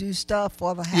go do stuff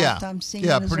while the halftime singing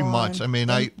is pretty on? much. I mean,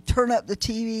 and turn up the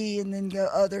TV and then go,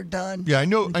 oh, they're done. Yeah, I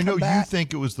know you back.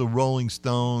 think it was the Rolling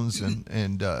Stones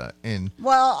and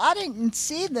Well, I didn't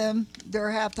see their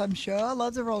halftime show. I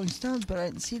love the Rolling Stones, but I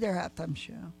didn't see their halftime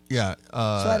show. Yeah. So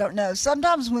I don't know.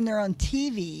 Sometimes when they're on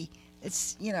TV,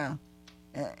 it's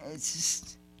it's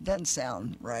just doesn't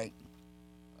sound right.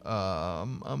 Oh,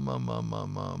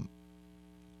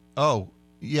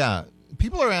 yeah.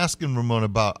 People are asking Ramona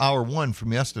about hour one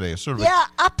from yesterday.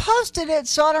 I posted it,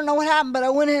 so I don't know what happened, but I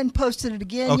went ahead and posted it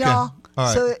again, Okay. y'all. All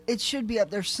right. So it should be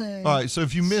up there soon. All right. So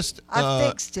if you missed, I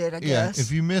fixed it, I guess.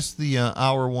 If you missed the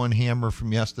hour one hammer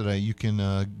from yesterday, you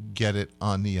can get it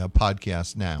on the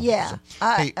podcast now. Yeah, So,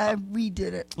 I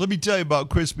redid it. let me tell you about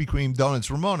Krispy Kreme donuts,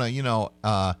 Ramona.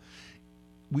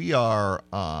 we are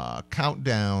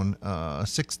countdown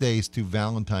 6 days to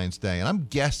Valentine's Day, and I'm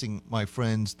guessing my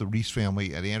friends, the Reese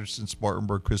family at Anderson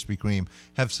Spartanburg Krispy Kreme,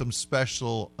 have some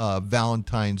special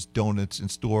Valentine's donuts in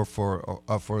store for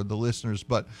the listeners.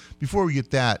 But before we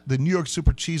get that, the New York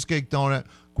Super Cheesecake Donut.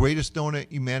 Greatest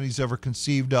donut humanity's ever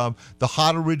conceived of. The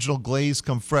hot original glaze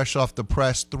come fresh off the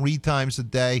press 3 times a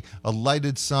day. A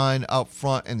lighted sign out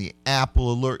front, and the app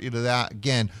will alert you to that.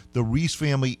 Again, the Reese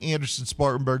family, Anderson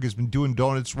Spartanburg, has been doing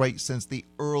donuts right since the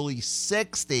early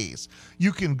 60s.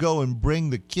 You can go and bring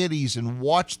the kiddies and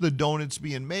watch the donuts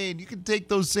being made. You can take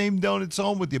those same donuts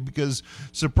home with you because,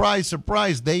 surprise,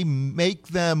 surprise, they make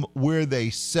them where they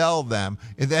sell them.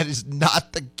 And that is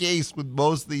not the case with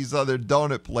most of these other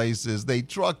donut places. They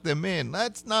truck them in.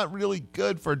 That's not really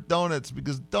good for donuts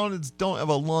because donuts don't have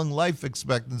a long life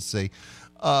expectancy.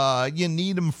 You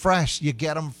need them fresh. You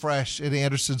get them fresh at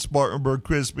Anderson Spartanburg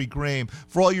Krispy Kreme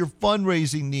for all your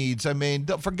fundraising needs. I mean,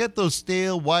 don't forget those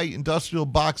stale white industrial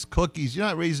box cookies. You're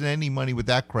not raising any money with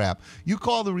that crap. You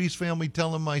call the Reese family,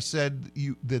 tell them I said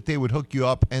that they would hook you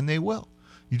up, and they will.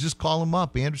 You just call them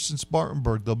up, Anderson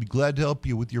Spartanburg. They'll be glad to help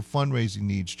you with your fundraising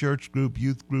needs, church group,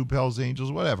 youth group, Hells Angels,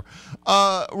 whatever.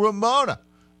 Ramona,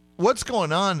 what's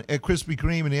going on at Krispy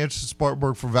Kreme and Anderson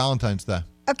Spartanburg for Valentine's Day?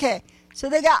 Okay, so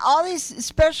they got all these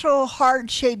special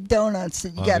heart-shaped donuts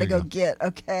that you got to go get,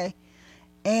 okay?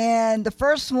 And the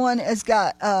first one has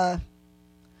got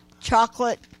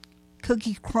chocolate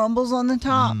cookie crumbles on the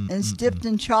top, and it's dipped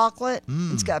in chocolate.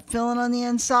 It's got filling on the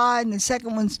inside, and the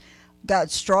second one's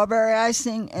got strawberry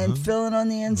icing and filling on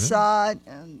the inside,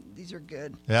 and these are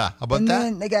good. Yeah, how about and that?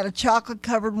 And then they got a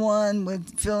chocolate-covered one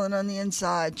with filling on the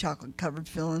inside, chocolate-covered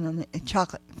filling on the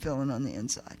chocolate filling on the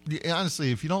inside. Yeah,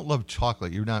 honestly, if you don't love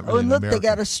chocolate, you're not really Oh, and an look, American. they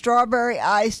got a strawberry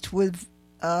iced with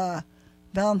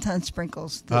Valentine's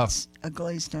sprinkles. That's a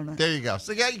glazed donut. There you go.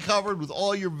 So they got you covered with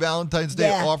all your Valentine's Day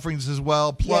Yeah. offerings as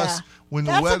well. Plus, when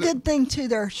the That's weather, a good thing too.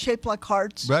 They're shaped like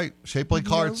hearts. right, shaped like You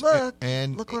know, hearts, look,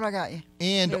 and look what I got you.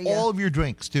 and There you all go. of your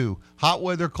drinks too. Hot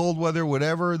weather, cold weather,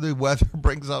 whatever the weather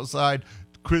brings outside.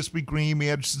 Krispy Kreme,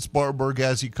 Anderson Spartanburg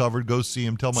has you covered. Go see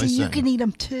him. Tell my See, you son. can eat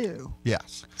them too.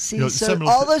 Yes. See, You know, so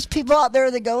Seminole- all those people out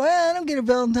there that go, I don't get a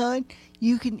Valentine,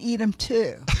 you can eat them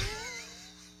too.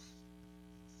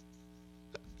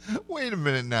 Wait a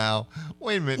minute now.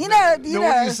 Wait a minute. You know-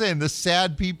 what are you saying? The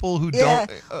sad people who Yeah.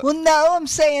 don't. Well, no, I'm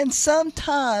saying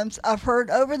sometimes I've heard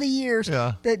over the years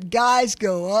Yeah. that guys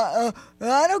go, I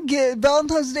don't get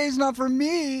Valentine's Day is not for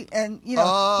me. And, you know,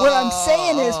 what I'm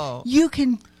saying is you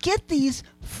can get these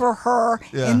for her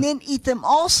Yeah. and then eat them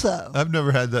also. I've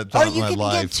never had that Or thought in you my can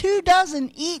life. get 2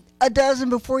 dozen, eat a dozen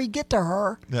before you get to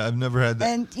her. Yeah, I've never had that.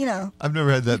 And, you know. I've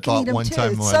never had that can eat thought 'em one too.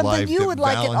 time in It's my something life. you that would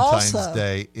like it Valentine's also.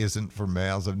 Day isn't for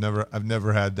males. I've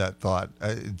never had that thought.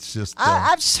 It's just.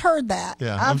 I've just heard that.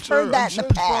 Yeah, I've heard that in the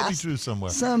it's probably past. true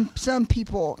somewhere. Some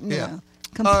people, you Yeah. know,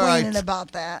 complaining right.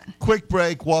 about that. Quick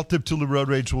break. Walt Tiptula Road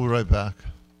Rage. We'll be right back.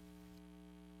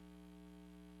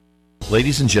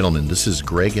 Ladies and gentlemen, this is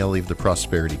Greg Ellie of the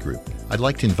Prosperity Group. I'd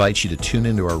like to invite you to tune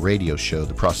into our radio show,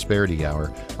 The Prosperity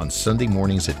Hour, on Sunday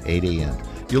mornings at 8 a.m.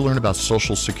 You'll learn about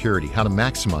Social Security, how to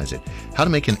maximize it, how to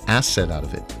make an asset out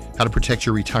of it, how to protect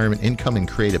your retirement income and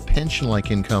create a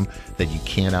pension-like income that you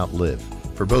can't outlive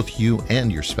for both you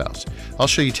and your spouse. I'll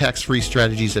show you tax-free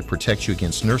strategies that protect you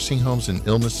against nursing homes and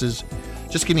illnesses.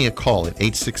 Just give me a call at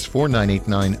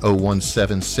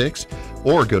 864-989-0176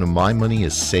 or go to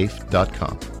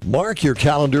mymoneyissafe.com. Mark your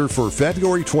calendar for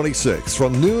February 26th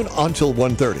from noon until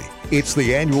 1:30. It's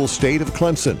the annual State of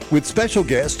Clemson with special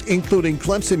guests including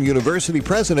Clemson University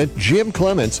President Jim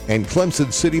Clements and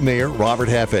Clemson City Mayor Robert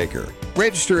Halfacre.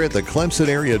 Register at the Clemson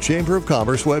Area Chamber of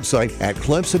Commerce website at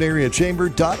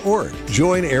clemsonareachamber.org.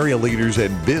 Join area leaders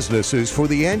and businesses for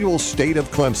the annual State of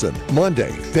Clemson,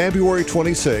 Monday, February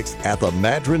 26th at the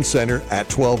Madron Center at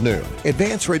 12 noon.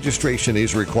 Advance registration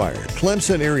is required.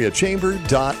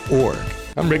 clemsonareachamber.org.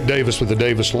 I'm Rick Davis with the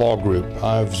Davis Law Group.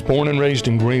 I was born and raised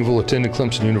in Greenville, attended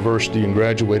Clemson University, and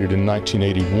graduated in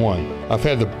 1981. I've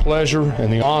had the pleasure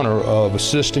and the honor of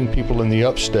assisting people in the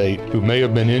upstate who may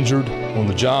have been injured on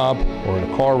the job or in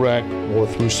a car wreck or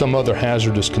through some other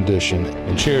hazardous condition,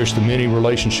 and cherish the many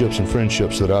relationships and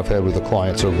friendships that I've had with the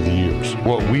clients over the years.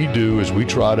 What we do is we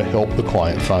try to help the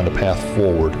client find a path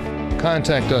forward.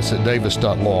 Contact us at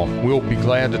davis.law. We'll be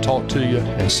glad to talk to you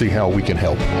and see how we can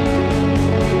help.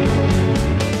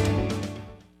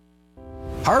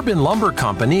 Harbin Lumber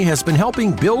Company has been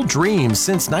helping build dreams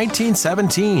since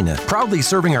 1917, proudly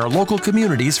serving our local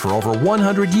communities for over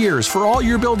 100 years for all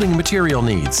your building material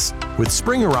needs. With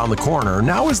spring around the corner,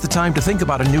 now is the time to think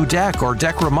about a new deck or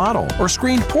deck remodel or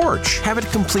screened porch. Have it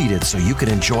completed so you can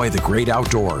enjoy the great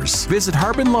outdoors. Visit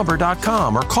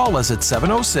harbinlumber.com or call us at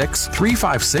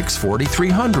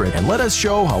 706-356-4300 and let us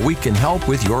show how we can help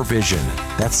with your vision.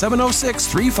 That's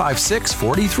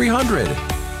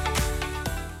 706-356-4300.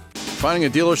 Finding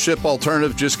a dealership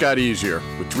alternative just got easier.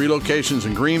 With 3 locations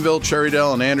in Greenville,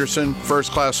 Cherrydale, and Anderson,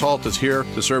 First Class Halt is here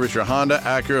to service your Honda,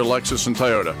 Acura, Lexus, and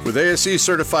Toyota. With ASE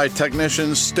certified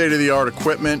technicians, state-of-the-art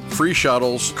equipment, free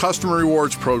shuttles, customer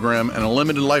rewards program, and a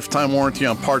limited lifetime warranty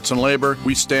on parts and labor,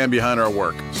 we stand behind our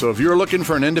work. So if you're looking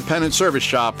for an independent service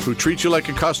shop who treats you like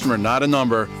a customer, not a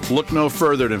number, look no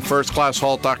further than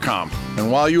firstclasshalt.com.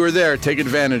 And while you are there, take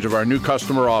advantage of our new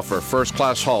customer offer, First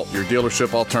Class Halt, your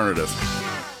dealership alternative.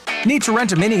 Need to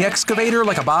rent a mini excavator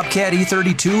like a Bobcat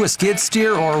E32, a skid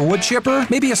steer, or a wood chipper?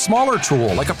 Maybe a smaller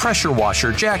tool like a pressure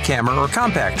washer, jackhammer, or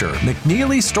compactor?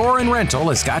 McNeely Store and Rental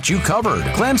has got you covered.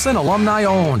 Clemson alumni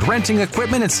owned, renting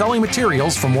equipment and selling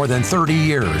materials for more than 30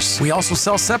 years. We also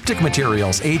sell septic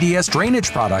materials, ADS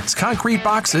drainage products, concrete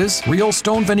boxes, real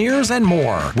stone veneers, and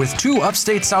more. With 2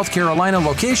 upstate South Carolina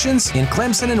locations in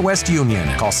Clemson and West Union.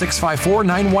 Call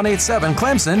 654-9187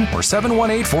 Clemson or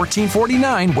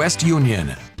 718-1449 West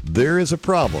Union. There is a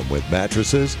problem with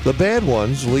mattresses. The bad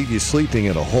ones leave you sleeping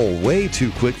in a hole way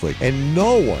too quickly, and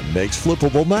no one makes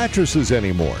flippable mattresses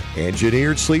anymore.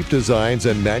 Engineered Sleep designs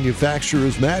and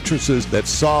manufactures mattresses that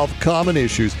solve common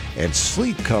issues and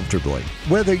sleep comfortably.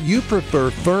 Whether you prefer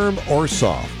firm or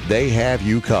soft, they have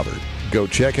you covered. Go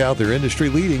check out their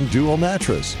industry-leading dual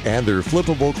mattress and their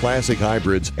flippable classic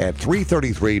hybrids at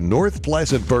 333 North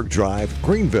Pleasantburg Drive,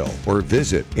 Greenville, or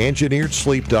visit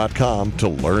engineeredsleep.com to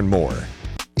learn more.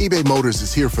 eBay Motors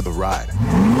is here for the ride.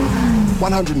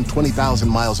 120,000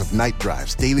 miles of night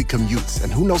drives, daily commutes,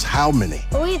 and who knows how many.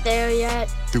 Are we there yet?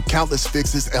 Through countless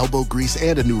fixes, elbow grease,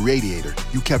 and a new radiator,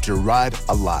 you kept your ride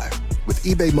alive. With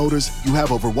eBay Motors, you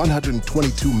have over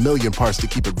 122 million parts to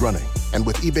keep it running. And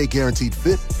with eBay Guaranteed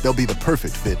Fit, they'll be the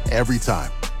perfect fit every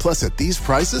time. Plus, at these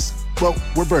prices, well,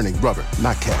 we're burning rubber,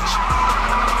 not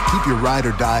cash. Keep your ride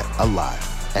or die alive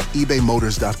at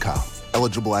ebaymotors.com.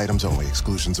 Eligible items only.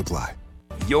 Exclusions apply.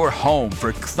 Your home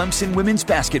for Clemson women's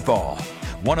basketball.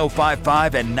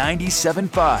 105.5 and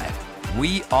 97.5.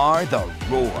 We are the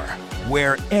Roar,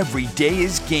 where every day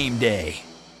is game day.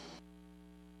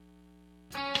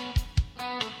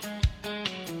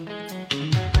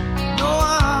 No,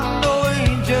 I'm no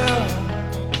angel.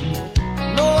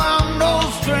 No, I'm no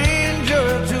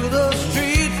stranger to the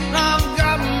streets. I've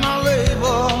got my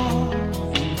label,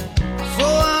 so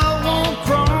I won't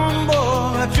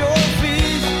crumble at your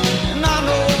feet. And I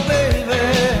know, baby,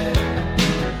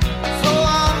 so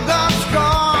I've got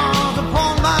scars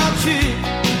upon my cheek,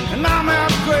 and I'm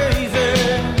half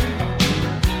crazy.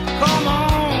 Come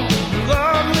on,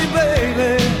 love me,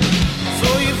 baby. So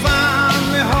you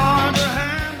find me hard to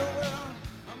handle.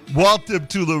 Walked up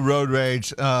to the road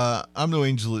rage. I'm No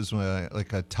Angel is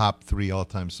like a top 3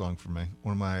 all-time song for me.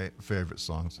 One of my favorite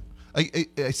songs. I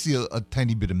see a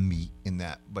tiny bit of meat in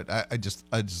that, but I just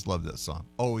love that song.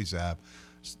 Always have.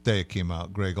 This day it came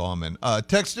out. Greg Allman.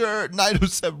 Texter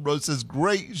 907 Bro says,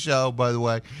 great show, by the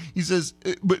way. He says,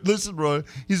 but listen, bro.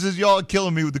 He says, y'all are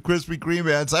killing me with the Krispy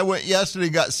Kreme ads. I went yesterday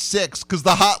and got 6 because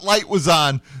the hot light was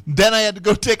on. Then I had to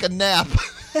go take a nap.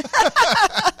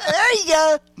 There you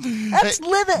go. That's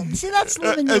living. See, that's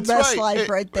living your best life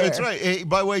right there. That's right. Hey,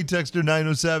 by the way, Texter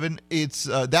 907, it's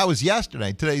that was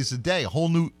yesterday. Today's the day. A whole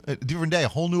new, different day. A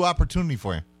whole new opportunity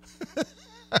for you.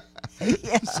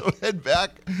 Yeah. So head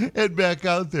back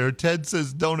out there. Ted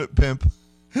says, "Donut pimp."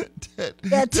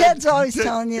 Ted's always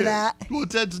telling you that. Well,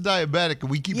 Ted's a diabetic,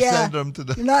 and we keep Yeah, sending him to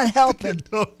the. you're not helping.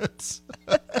 Donuts.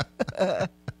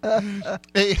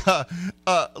 Hey,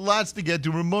 lots to get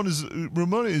to. Ramona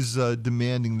is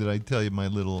demanding that I tell you my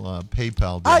little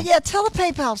PayPal deal. Oh, yeah, tell the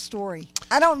PayPal story.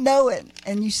 I don't know it,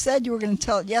 and you said you were going to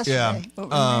tell it yesterday, but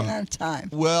we ran out of time.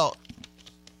 Well,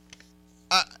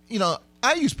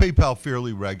 I use PayPal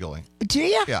fairly regularly. Do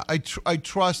you? Yeah, I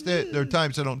trust it. There are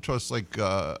times I don't trust, like,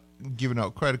 giving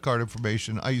out credit card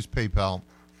information. I use PayPal,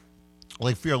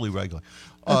 like, fairly regularly.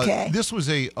 Okay. This was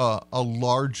a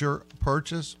larger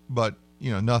purchase, but,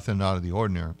 nothing out of the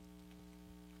ordinary.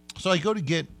 So I go to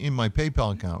get in my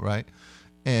PayPal account, right?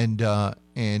 And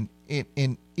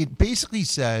it basically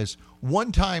says,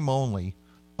 one time only,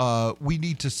 we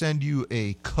need to send you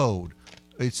a code.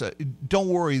 Don't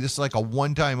worry, this is like a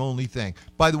one-time only thing.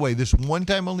 By the way, this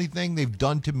one-time only thing they've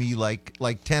done to me like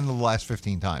 10 of the last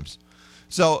 15 times.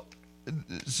 So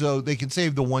so they can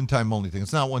save the one-time only thing.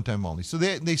 It's not one-time only. So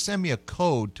they send me a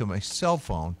code to my cell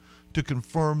phone to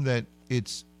confirm that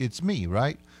it's me,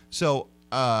 right? So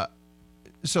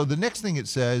so the next thing it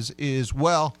says is,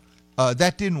 well,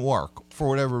 that didn't work for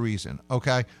whatever reason.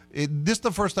 Okay, this is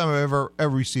the first time I've ever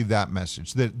received that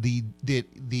message, that the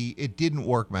it didn't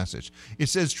work message. It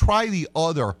says try the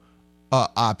other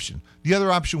option. The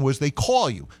other option was they call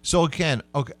you. So again,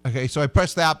 okay, so I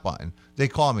press that button. They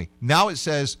call me. Now it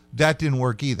says that didn't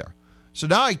work either. So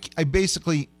now I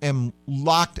basically am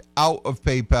locked out of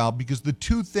PayPal because the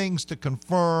two things to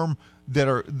confirm that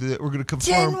we're going to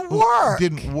confirm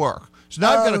didn't work. So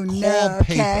now I've got to call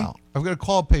PayPal. I've got to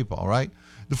call PayPal, right?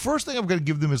 The first thing I'm going to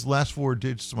give them is last 4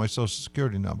 digits of my Social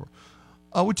Security number,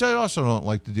 which I also don't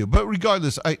like to do. But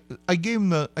regardless, I gave them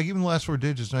the last 4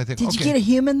 digits, and I think, Did you get a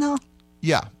human though?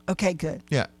 Yeah. Okay, good.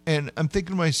 Yeah, and I'm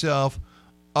thinking to myself,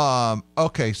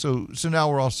 okay, so now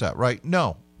we're all set, right?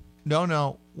 No,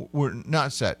 we're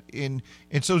not set. And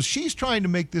so she's trying to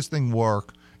make this thing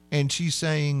work, and she's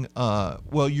saying,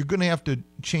 well, you're going to have to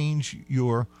change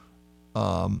your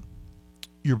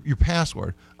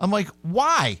password. I'm like,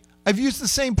 why? I've used the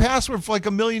same password for like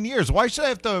a million years. Why should I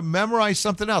have to memorize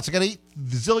something else? I got 8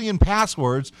 zillion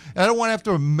passwords, and I don't want to have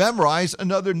to memorize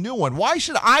another new one. Why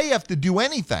should I have to do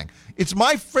anything? It's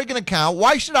my friggin' account.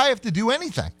 Why should I have to do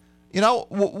anything? You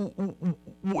know,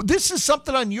 this is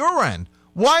something on your end.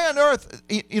 Why on earth,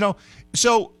 you know?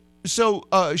 So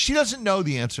she doesn't know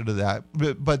the answer to that,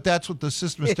 but that's what the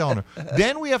system is telling her.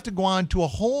 Then we have to go on to a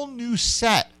whole new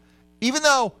set, even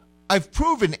though I've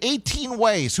proven 18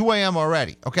 ways who I am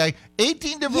already, okay?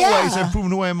 18 different ways I've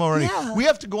proven who I am already. Yeah. We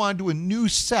have to go on to a new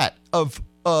set of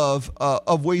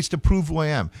ways to prove who I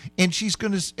am. And she's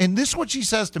going to, and this is what she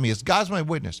says to me, as God's my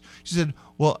witness. She said,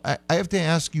 well, I have to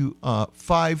ask you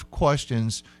 5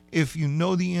 questions. If you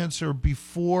know the answer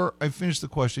before I finish the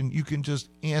question, you can just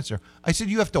answer. I said,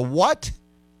 you have to what?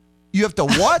 You have to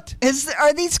what?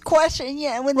 Are these questions?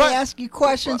 Yeah, when they ask you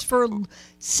questions for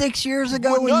 6 years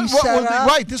ago when you set up.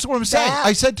 Right, this is what I'm saying.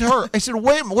 I said to her, I said,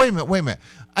 wait a minute.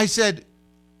 I said,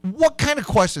 what kind of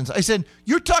questions? I said,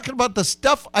 you're talking about the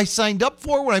stuff I signed up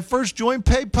for when I first joined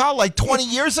PayPal like 20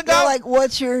 years ago? Yeah, like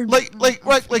what's your 20,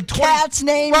 cat's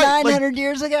name 900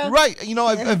 years ago? Right. You know,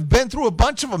 I've been through a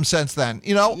bunch of them since then.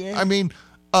 You know, I mean,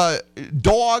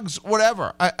 dogs,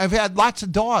 whatever. I've had lots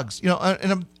of dogs. You know,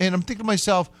 and I'm thinking to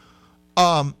myself, you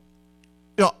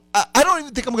know, I don't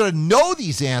even think I'm going to know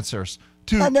these answers.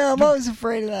 I know, I'm always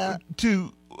afraid of that.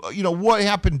 To you know, what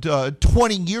happened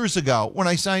 20 years ago when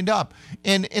I signed up.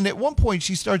 And at one point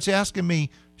she starts asking me,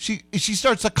 she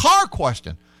starts a car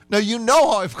question. Now, you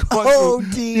know how I've gone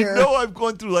through. Dear. You know I've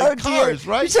gone through like cars,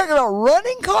 right? You're talking about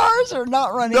running cars or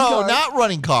not running cars? No, not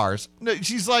running cars. No,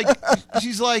 she's like,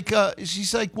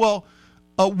 well,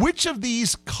 which of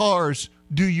these cars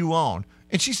do you own?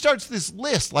 And she starts this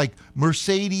list, like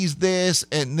Mercedes this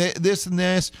and this and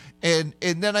this. And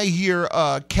then I hear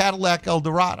Cadillac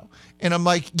Eldorado. And I'm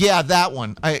like, yeah, that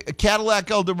one.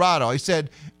 Cadillac Eldorado. I said,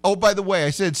 oh, by the way, I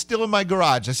said, it's still in my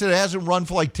garage. I said, it hasn't run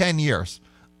for like 10 years.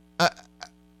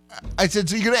 I said,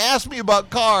 so you're going to ask me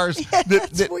about cars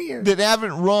that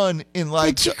haven't run in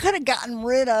like... That you could have gotten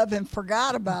rid of and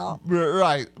forgot about.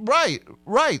 Right.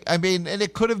 I mean, and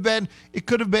it could have been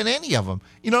any of them.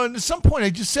 You know, and at some point I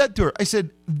just said to her, I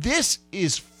said, this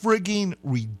is frigging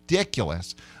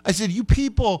ridiculous. I said, you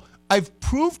people, I've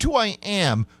proved who I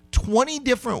am 20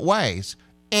 different ways.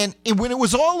 And when it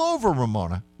was all over,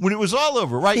 Ramona, when it was all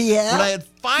over, right? Yeah. When I had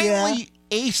finally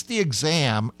aced the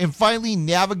exam and finally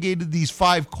navigated these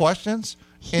 5 questions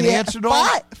and answered all.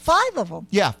 5 of them.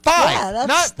 Yeah, 5. Yeah,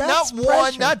 that's not 1,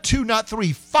 pressure. not 2, not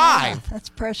 3, 5. Yeah, that's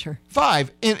pressure.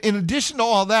 5. In addition to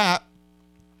all that,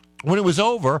 when it was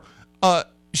over,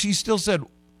 she still said,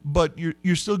 but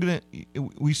you're still gonna.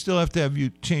 We still have to have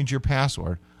you change your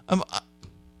password.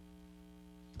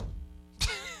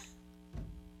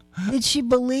 Did she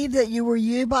believe that you were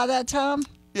you by that time?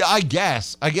 Yeah, I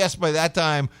guess by that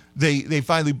time they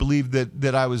finally believed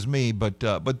that I was me.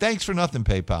 But thanks for nothing,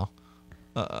 PayPal.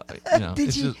 You know,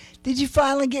 did you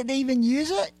finally get to even use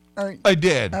it? Or? I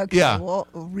did. Okay, Yeah. Well,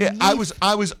 yeah. I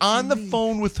was on the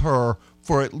phone with her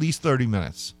for at least 30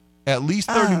 minutes. At least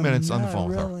 30 minutes on the phone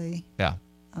with her. Really? Yeah.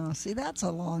 Oh, see, that's a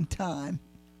long time.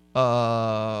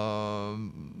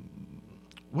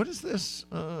 What is this?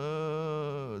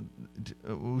 I'm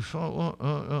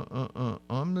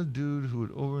the dude who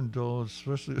would overindulge,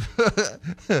 especially.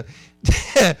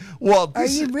 Well, are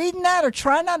you reading that or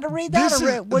trying not to read that,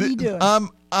 or what are you doing?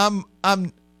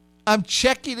 I'm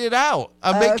checking it out.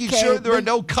 I'm making sure there are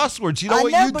no cuss words. You know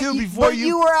what you do before you.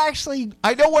 You were actually.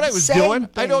 I know what I was doing.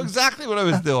 Things. I know exactly what I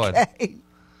was doing.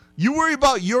 You worry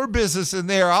about your business in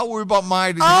there. I'll worry about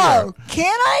mine in Oh, here.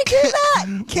 can I do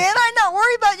that? Can I not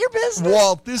worry about your business?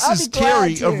 Walt, this I'll is be glad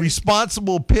Terry to. of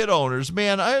Responsible Pit Owners.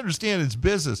 Man, I understand it's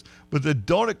business, but the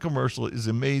donut commercial is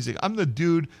amazing. I'm the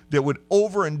dude that would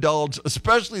overindulge,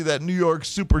 especially that New York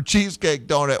Super Cheesecake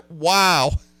donut.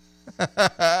 Wow.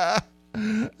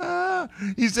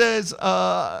 He says,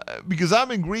 because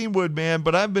I'm in Greenwood, man,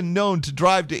 but I've been known to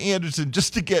drive to Anderson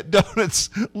just to get donuts.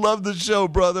 Love the show,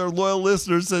 brother. Loyal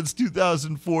listener since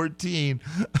 2014.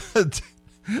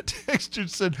 Texter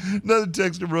said, another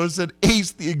texter wrote, said,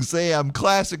 ace the exam.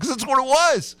 Classic. Because that's what it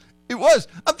was. It was.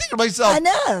 I'm thinking to myself. I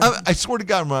know. I swear to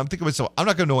God, I'm thinking to myself, I'm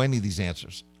not going to know any of these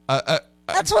answers.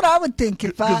 That's what I would think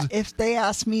if they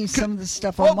asked me some of the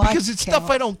stuff on my because it's account.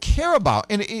 stuff I don't care about,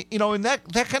 and and that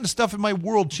kind of stuff in my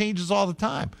world changes all the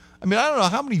time. I mean, I don't know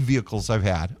how many vehicles I've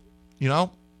had, and a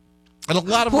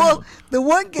lot of them. The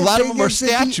one good a lot of thing them are is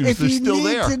statues. If They're you still need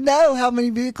there. to know how many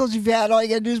vehicles you've had, all you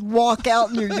got to do is walk out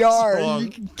in your yard and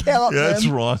you can count Yeah, them. that's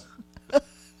wrong.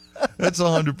 That's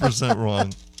 100%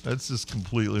 wrong. That's just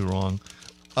completely wrong.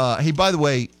 Hey, by the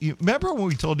way, you remember when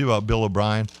we told you about Bill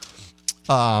O'Brien?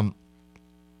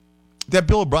 That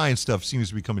Bill O'Brien stuff seems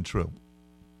to be coming true.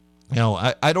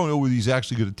 I don't know whether he's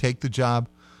actually going to take the job,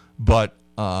 but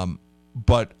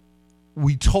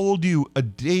we told you a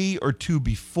day or two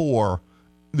before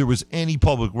there was any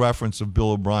public reference of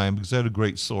Bill O'Brien, because I had a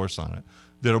great source on it,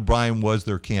 that O'Brien was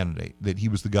their candidate, that he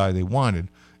was the guy they wanted.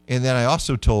 And then I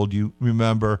also told you,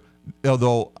 remember,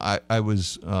 although I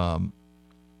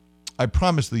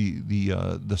promised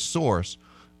the source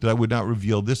that I would not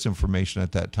reveal this information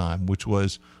at that time, which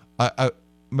was, I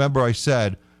remember I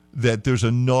said that there's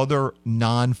another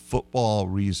non-football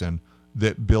reason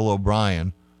that Bill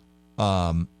O'Brien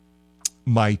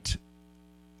might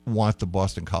want the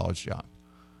Boston College job.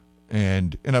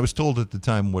 And I was told at the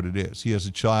time what it is. He has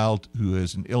a child who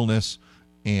has an illness,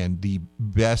 and the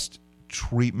best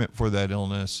treatment for that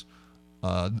illness,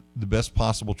 the best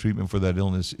possible treatment for that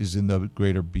illness is in the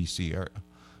greater BC area.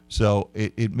 So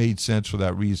it made sense for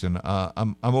that reason.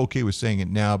 I'm okay with saying it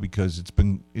now because it's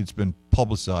been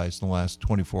publicized in the last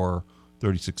 24,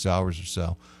 36 hours or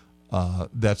so.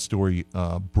 That story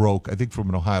broke, I think, from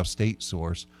an Ohio State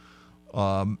source.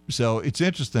 So it's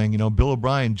interesting. Bill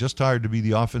O'Brien just hired to be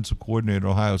the offensive coordinator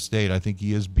at Ohio State. I think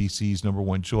he is BC's number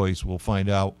one choice. We'll find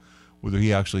out whether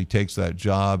he actually takes that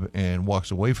job and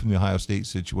walks away from the Ohio State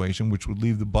situation, which would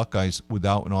leave the Buckeyes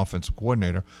without an offensive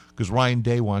coordinator, because Ryan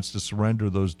Day wants to surrender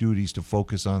those duties to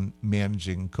focus on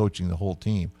managing and coaching the whole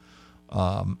team.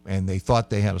 And they thought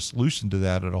they had a solution to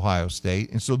that at Ohio State.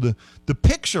 And so the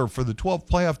picture for the 12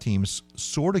 playoff teams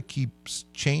sort of keeps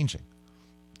changing.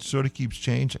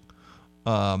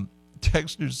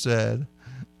 Texter said,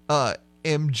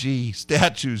 MG,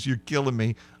 statues, you're killing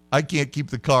me. I can't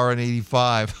keep the car on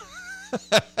 85.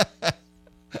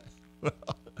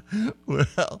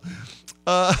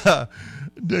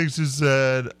 Dexter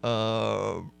said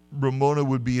Ramona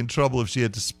would be in trouble if she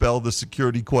had to spell the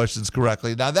security questions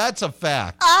correctly. Now that's a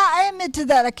fact. I admit to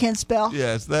that. I can't spell.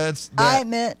 Yes, I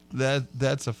admit.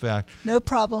 That's a fact. No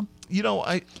problem.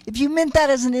 If you meant that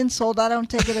as an insult, I don't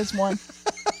take it as one.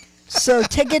 So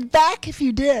take it back if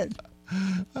you did.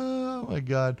 Oh my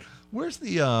God, where's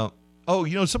the?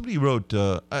 Somebody wrote.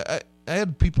 I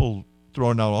had people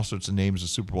throwing out all sorts of names of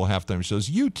Super Bowl halftime shows.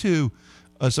 U2,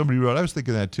 somebody wrote. I was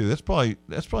thinking that too. That's probably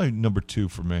number 2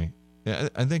 for me. Yeah,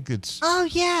 I think it's. Oh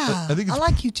yeah, I think it's, I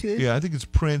like U2. Yeah, I think it's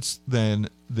Prince then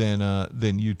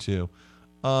U2.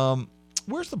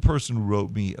 Where's the person who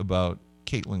wrote me about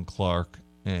Caitlin Clark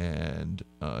and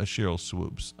Cheryl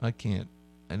Swoops? I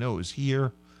know it was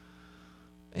here.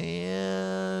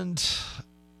 And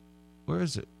where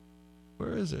is it?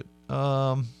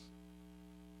 I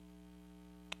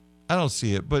don't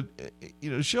see it, but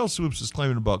Cheryl Swoops is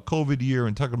claiming about COVID year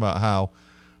and talking about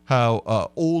how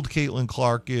old Caitlin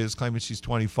Clark is, claiming she's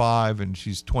 25 and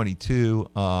she's 22.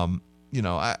 I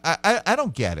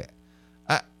don't get it.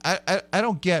 I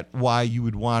don't get why you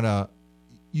would want to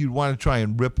try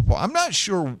and rip apart. I'm not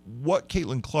sure what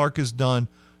Caitlin Clark has done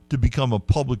to become a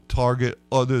public target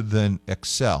other than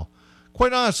excel.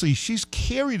 Quite honestly, she's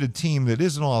carried a team that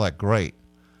isn't all that great,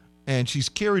 and she's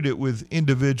carried it with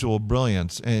individual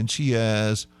brilliance, and she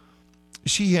has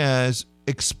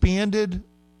expanded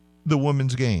the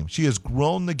women's game. She has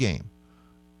grown the game.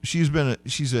 She's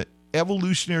an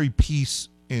evolutionary piece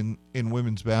in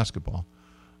women's basketball,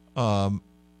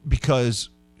 because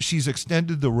she's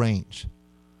extended the range.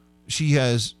 She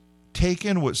has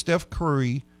taken what Steph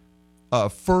Curry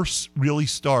first really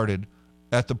started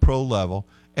at the pro level.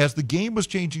 As the game was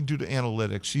changing due to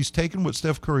analytics, she's taken what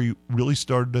Steph Curry really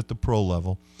started at the pro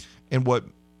level, and what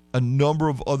a number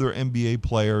of other NBA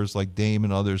players like Dame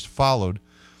and others followed,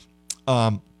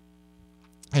 and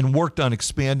worked on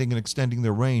expanding and extending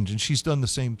their range. And she's done the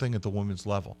same thing at the women's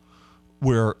level,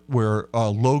 where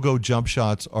logo jump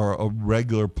shots are a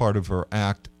regular part of her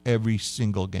act every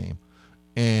single game,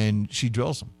 and she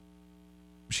drills them.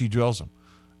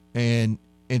 And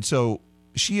so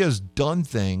she has done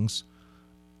things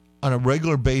on a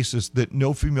regular basis that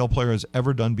no female player has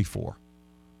ever done before.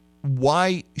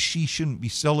 Why she shouldn't be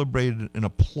celebrated and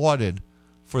applauded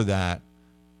for that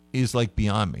is like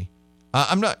beyond me.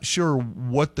 I'm not sure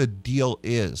what the deal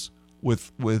is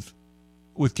with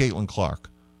Caitlin Clark.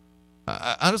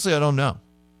 Honestly, I don't know.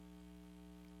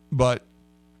 But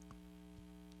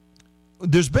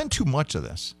there's been too much of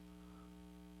this.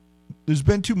 There's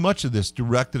been too much of this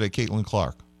directed at Caitlin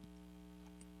Clark.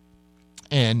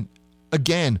 And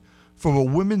again, from a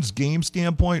women's game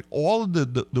standpoint, all of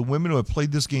the women who have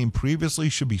played this game previously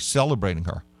should be celebrating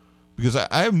her. Because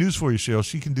I have news for you, Cheryl.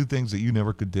 She can do things that you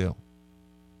never could do.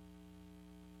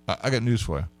 I got news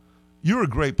for you. You're a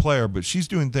great player, but she's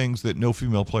doing things that no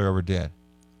female player ever did.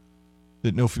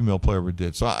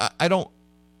 So I don't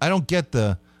get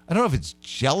the, I don't know if it's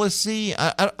jealousy.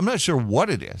 I'm not sure what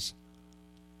it is.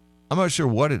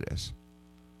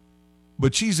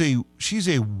 But she's a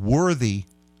worthy,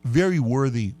 very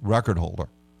worthy record holder.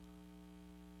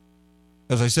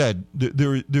 As I said,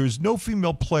 there's no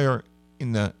female player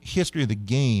in the history of the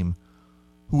game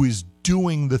who is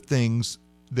doing the things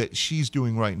that she's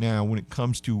doing right now when it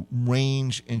comes to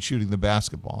range and shooting the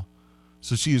basketball.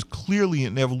 So she is clearly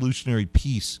an evolutionary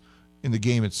piece in the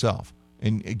game itself.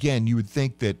 And again, you would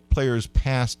think that players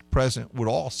past, present would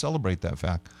all celebrate that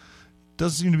fact.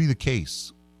 Doesn't seem to be the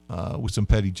case with some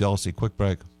petty jealousy. Quick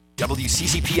break.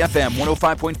 WCCP-FM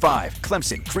 105.5,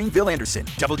 Clemson, Greenville, Anderson.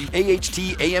 WAHT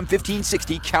AM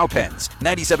 1560, Cowpens.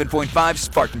 97.5,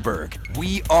 Spartanburg.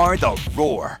 We are the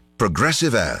Roar.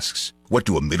 Progressive asks, what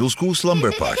do a middle school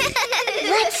slumber party,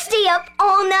 Let's stay up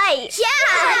all night.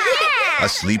 Yeah! a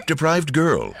sleep-deprived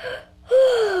girl,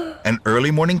 an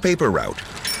early morning paper route,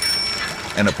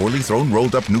 and a poorly thrown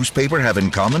rolled-up newspaper have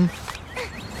in common?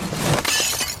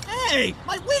 Hey,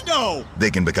 my window!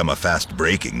 They can become a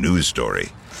fast-breaking news story.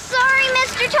 Sorry,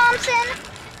 Mr. Thompson.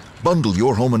 Bundle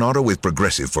your home and auto with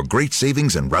Progressive for great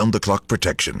savings and round-the-clock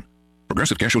protection.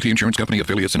 Progressive Casualty Insurance Company,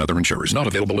 affiliates, and other insurers. Not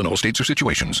available in all states or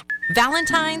situations.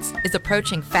 Valentine's is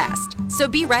approaching fast, so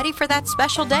be ready for that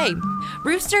special day.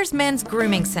 Rooster's Men's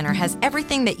Grooming Center has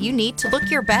everything that you need to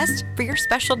look your best for your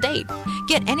special date.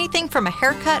 Get anything from a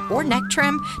haircut or neck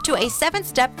trim to a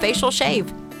 7-step facial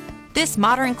shave. This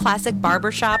modern classic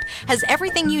barbershop has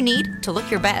everything you need to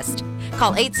look your best.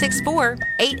 Call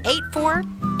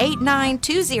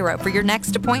 864-884-8920 for your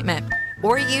next appointment,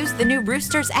 or use the new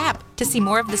Roosters app to see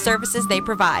more of the services they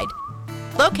provide.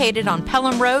 Located on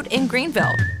Pelham Road in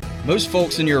Greenville. Most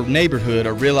folks in your neighborhood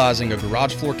are realizing a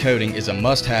garage floor coating is a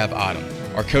must-have item.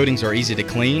 Our coatings are easy to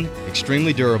clean,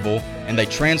 extremely durable, and they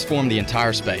transform the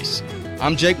entire space.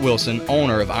 I'm Jake Wilson,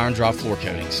 owner of Iron Drive Floor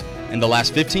Coatings. In the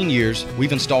last 15 years,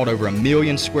 we've installed over 1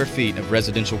 million square feet of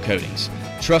residential coatings.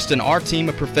 Trust in our team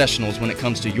of professionals when it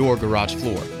comes to your garage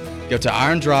floor. Go to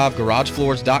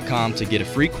irondrivegaragefloors.com to get a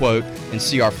free quote and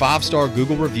see our 5-star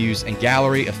Google reviews and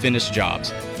gallery of finished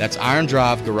jobs. That's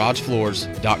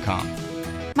irondrivegaragefloors.com.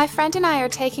 My friend and I are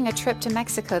taking a trip to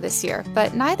Mexico this year,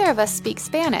 but neither of us speak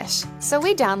Spanish. So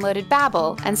we downloaded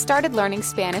Babbel and started learning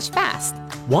Spanish fast.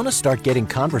 Want to start getting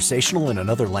conversational in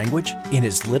another language in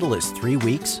as little as 3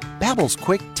 weeks? Babbel's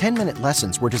quick 10-minute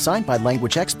lessons were designed by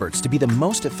language experts to be the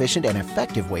most efficient and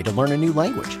effective way to learn a new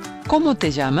language. ¿Cómo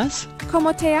te llamas?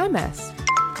 ¿Cómo te llamas?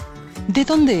 ¿De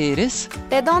dónde eres?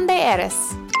 ¿De dónde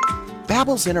eres?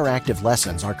 Babbel's interactive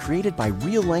lessons are created by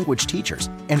real language teachers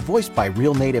and voiced by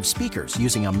real native speakers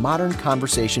using a modern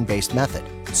conversation-based method.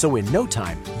 So in no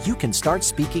time, you can start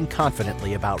speaking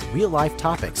confidently about real-life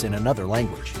topics in another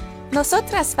language.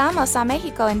 Nosotras vamos a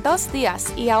México en 2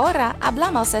 días y ahora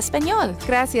hablamos español.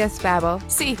 Gracias, Babbel.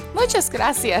 Sí, muchas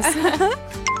gracias.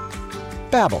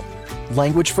 Babbel,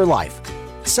 language for life.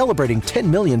 Celebrating 10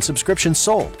 million subscriptions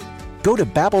sold. Go to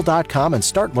Babbel.com and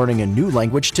start learning a new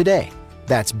language today.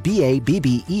 That's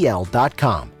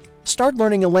Babbel.com. Start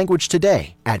learning a language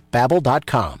today at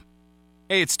Babbel.com.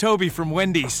 Hey, it's Toby from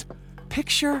Wendy's.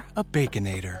 Picture a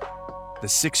Baconator. The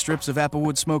 6 strips of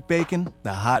Applewood smoked bacon,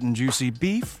 the hot and juicy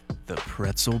beef, the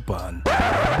pretzel bun.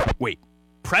 Wait,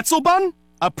 pretzel bun?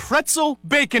 A pretzel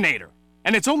Baconator.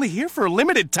 And it's only here for a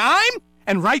limited time?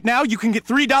 And right now you can get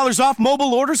 $3 off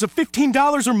mobile orders of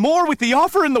 $15 or more with the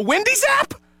offer in the Wendy's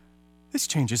app? This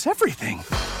changes everything.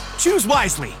 Choose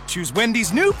wisely. Choose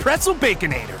Wendy's new Pretzel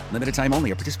Baconator. Limited time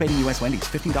only. At participating U.S. Wendy's.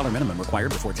 $15 minimum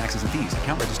required before taxes and fees.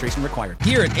 Account registration required.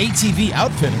 Here at ATV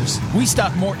Outfitters, we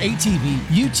stock more ATV,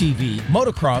 UTV,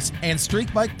 motocross, and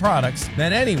street bike products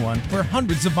than anyone for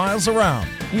hundreds of miles around.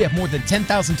 We have more than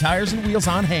 10,000 tires and wheels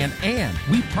on hand, and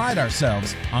we pride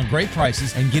ourselves on great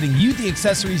prices and getting you the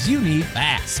accessories you need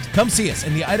fast. Come see us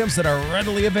in the items that are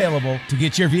readily available to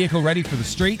get your vehicle ready for the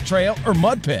street, trail, or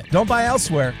mud pit. Don't buy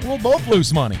elsewhere. We'll both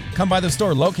lose money. Come by the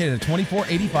store located at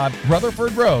 2485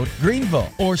 Rutherford Road, Greenville,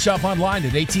 or shop online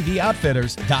at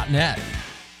atvoutfitters.net.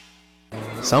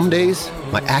 Some days,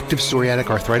 my active psoriatic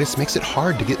arthritis makes it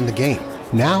hard to get in the game.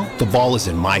 Now, the ball is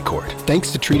in my court,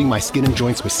 thanks to treating my skin and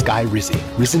joints with Skyrizi,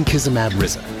 Risankizumab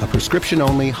Riza, a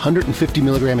prescription-only 150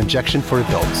 milligram injection for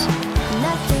adults.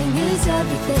 Nothing is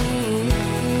everything.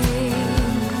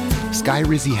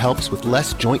 Skyrizi helps with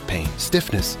less joint pain,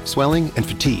 stiffness, swelling, and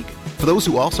fatigue. For those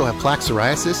who also have plaque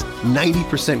psoriasis,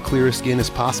 90% clearer skin is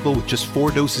possible with just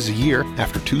 4 doses a year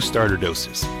after 2 starter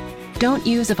doses. Don't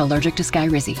use if allergic to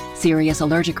Skyrizi. Serious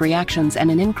allergic reactions and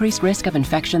an increased risk of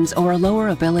infections or a lower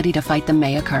ability to fight them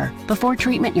may occur. Before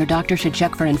treatment, your doctor should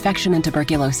check for infection and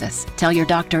tuberculosis. Tell your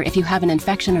doctor if you have an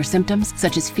infection or symptoms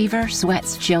such as fever,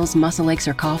 sweats, chills, muscle aches,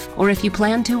 or cough, or if you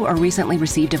plan to or recently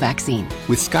received a vaccine.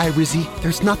 With Skyrizi,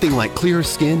 there's nothing like clearer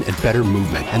skin and better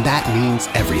movement, and that means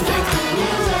everything.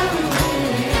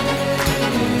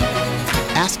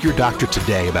 Ask your doctor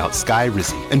today about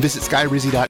Skyrizi and visit skyrizi.com.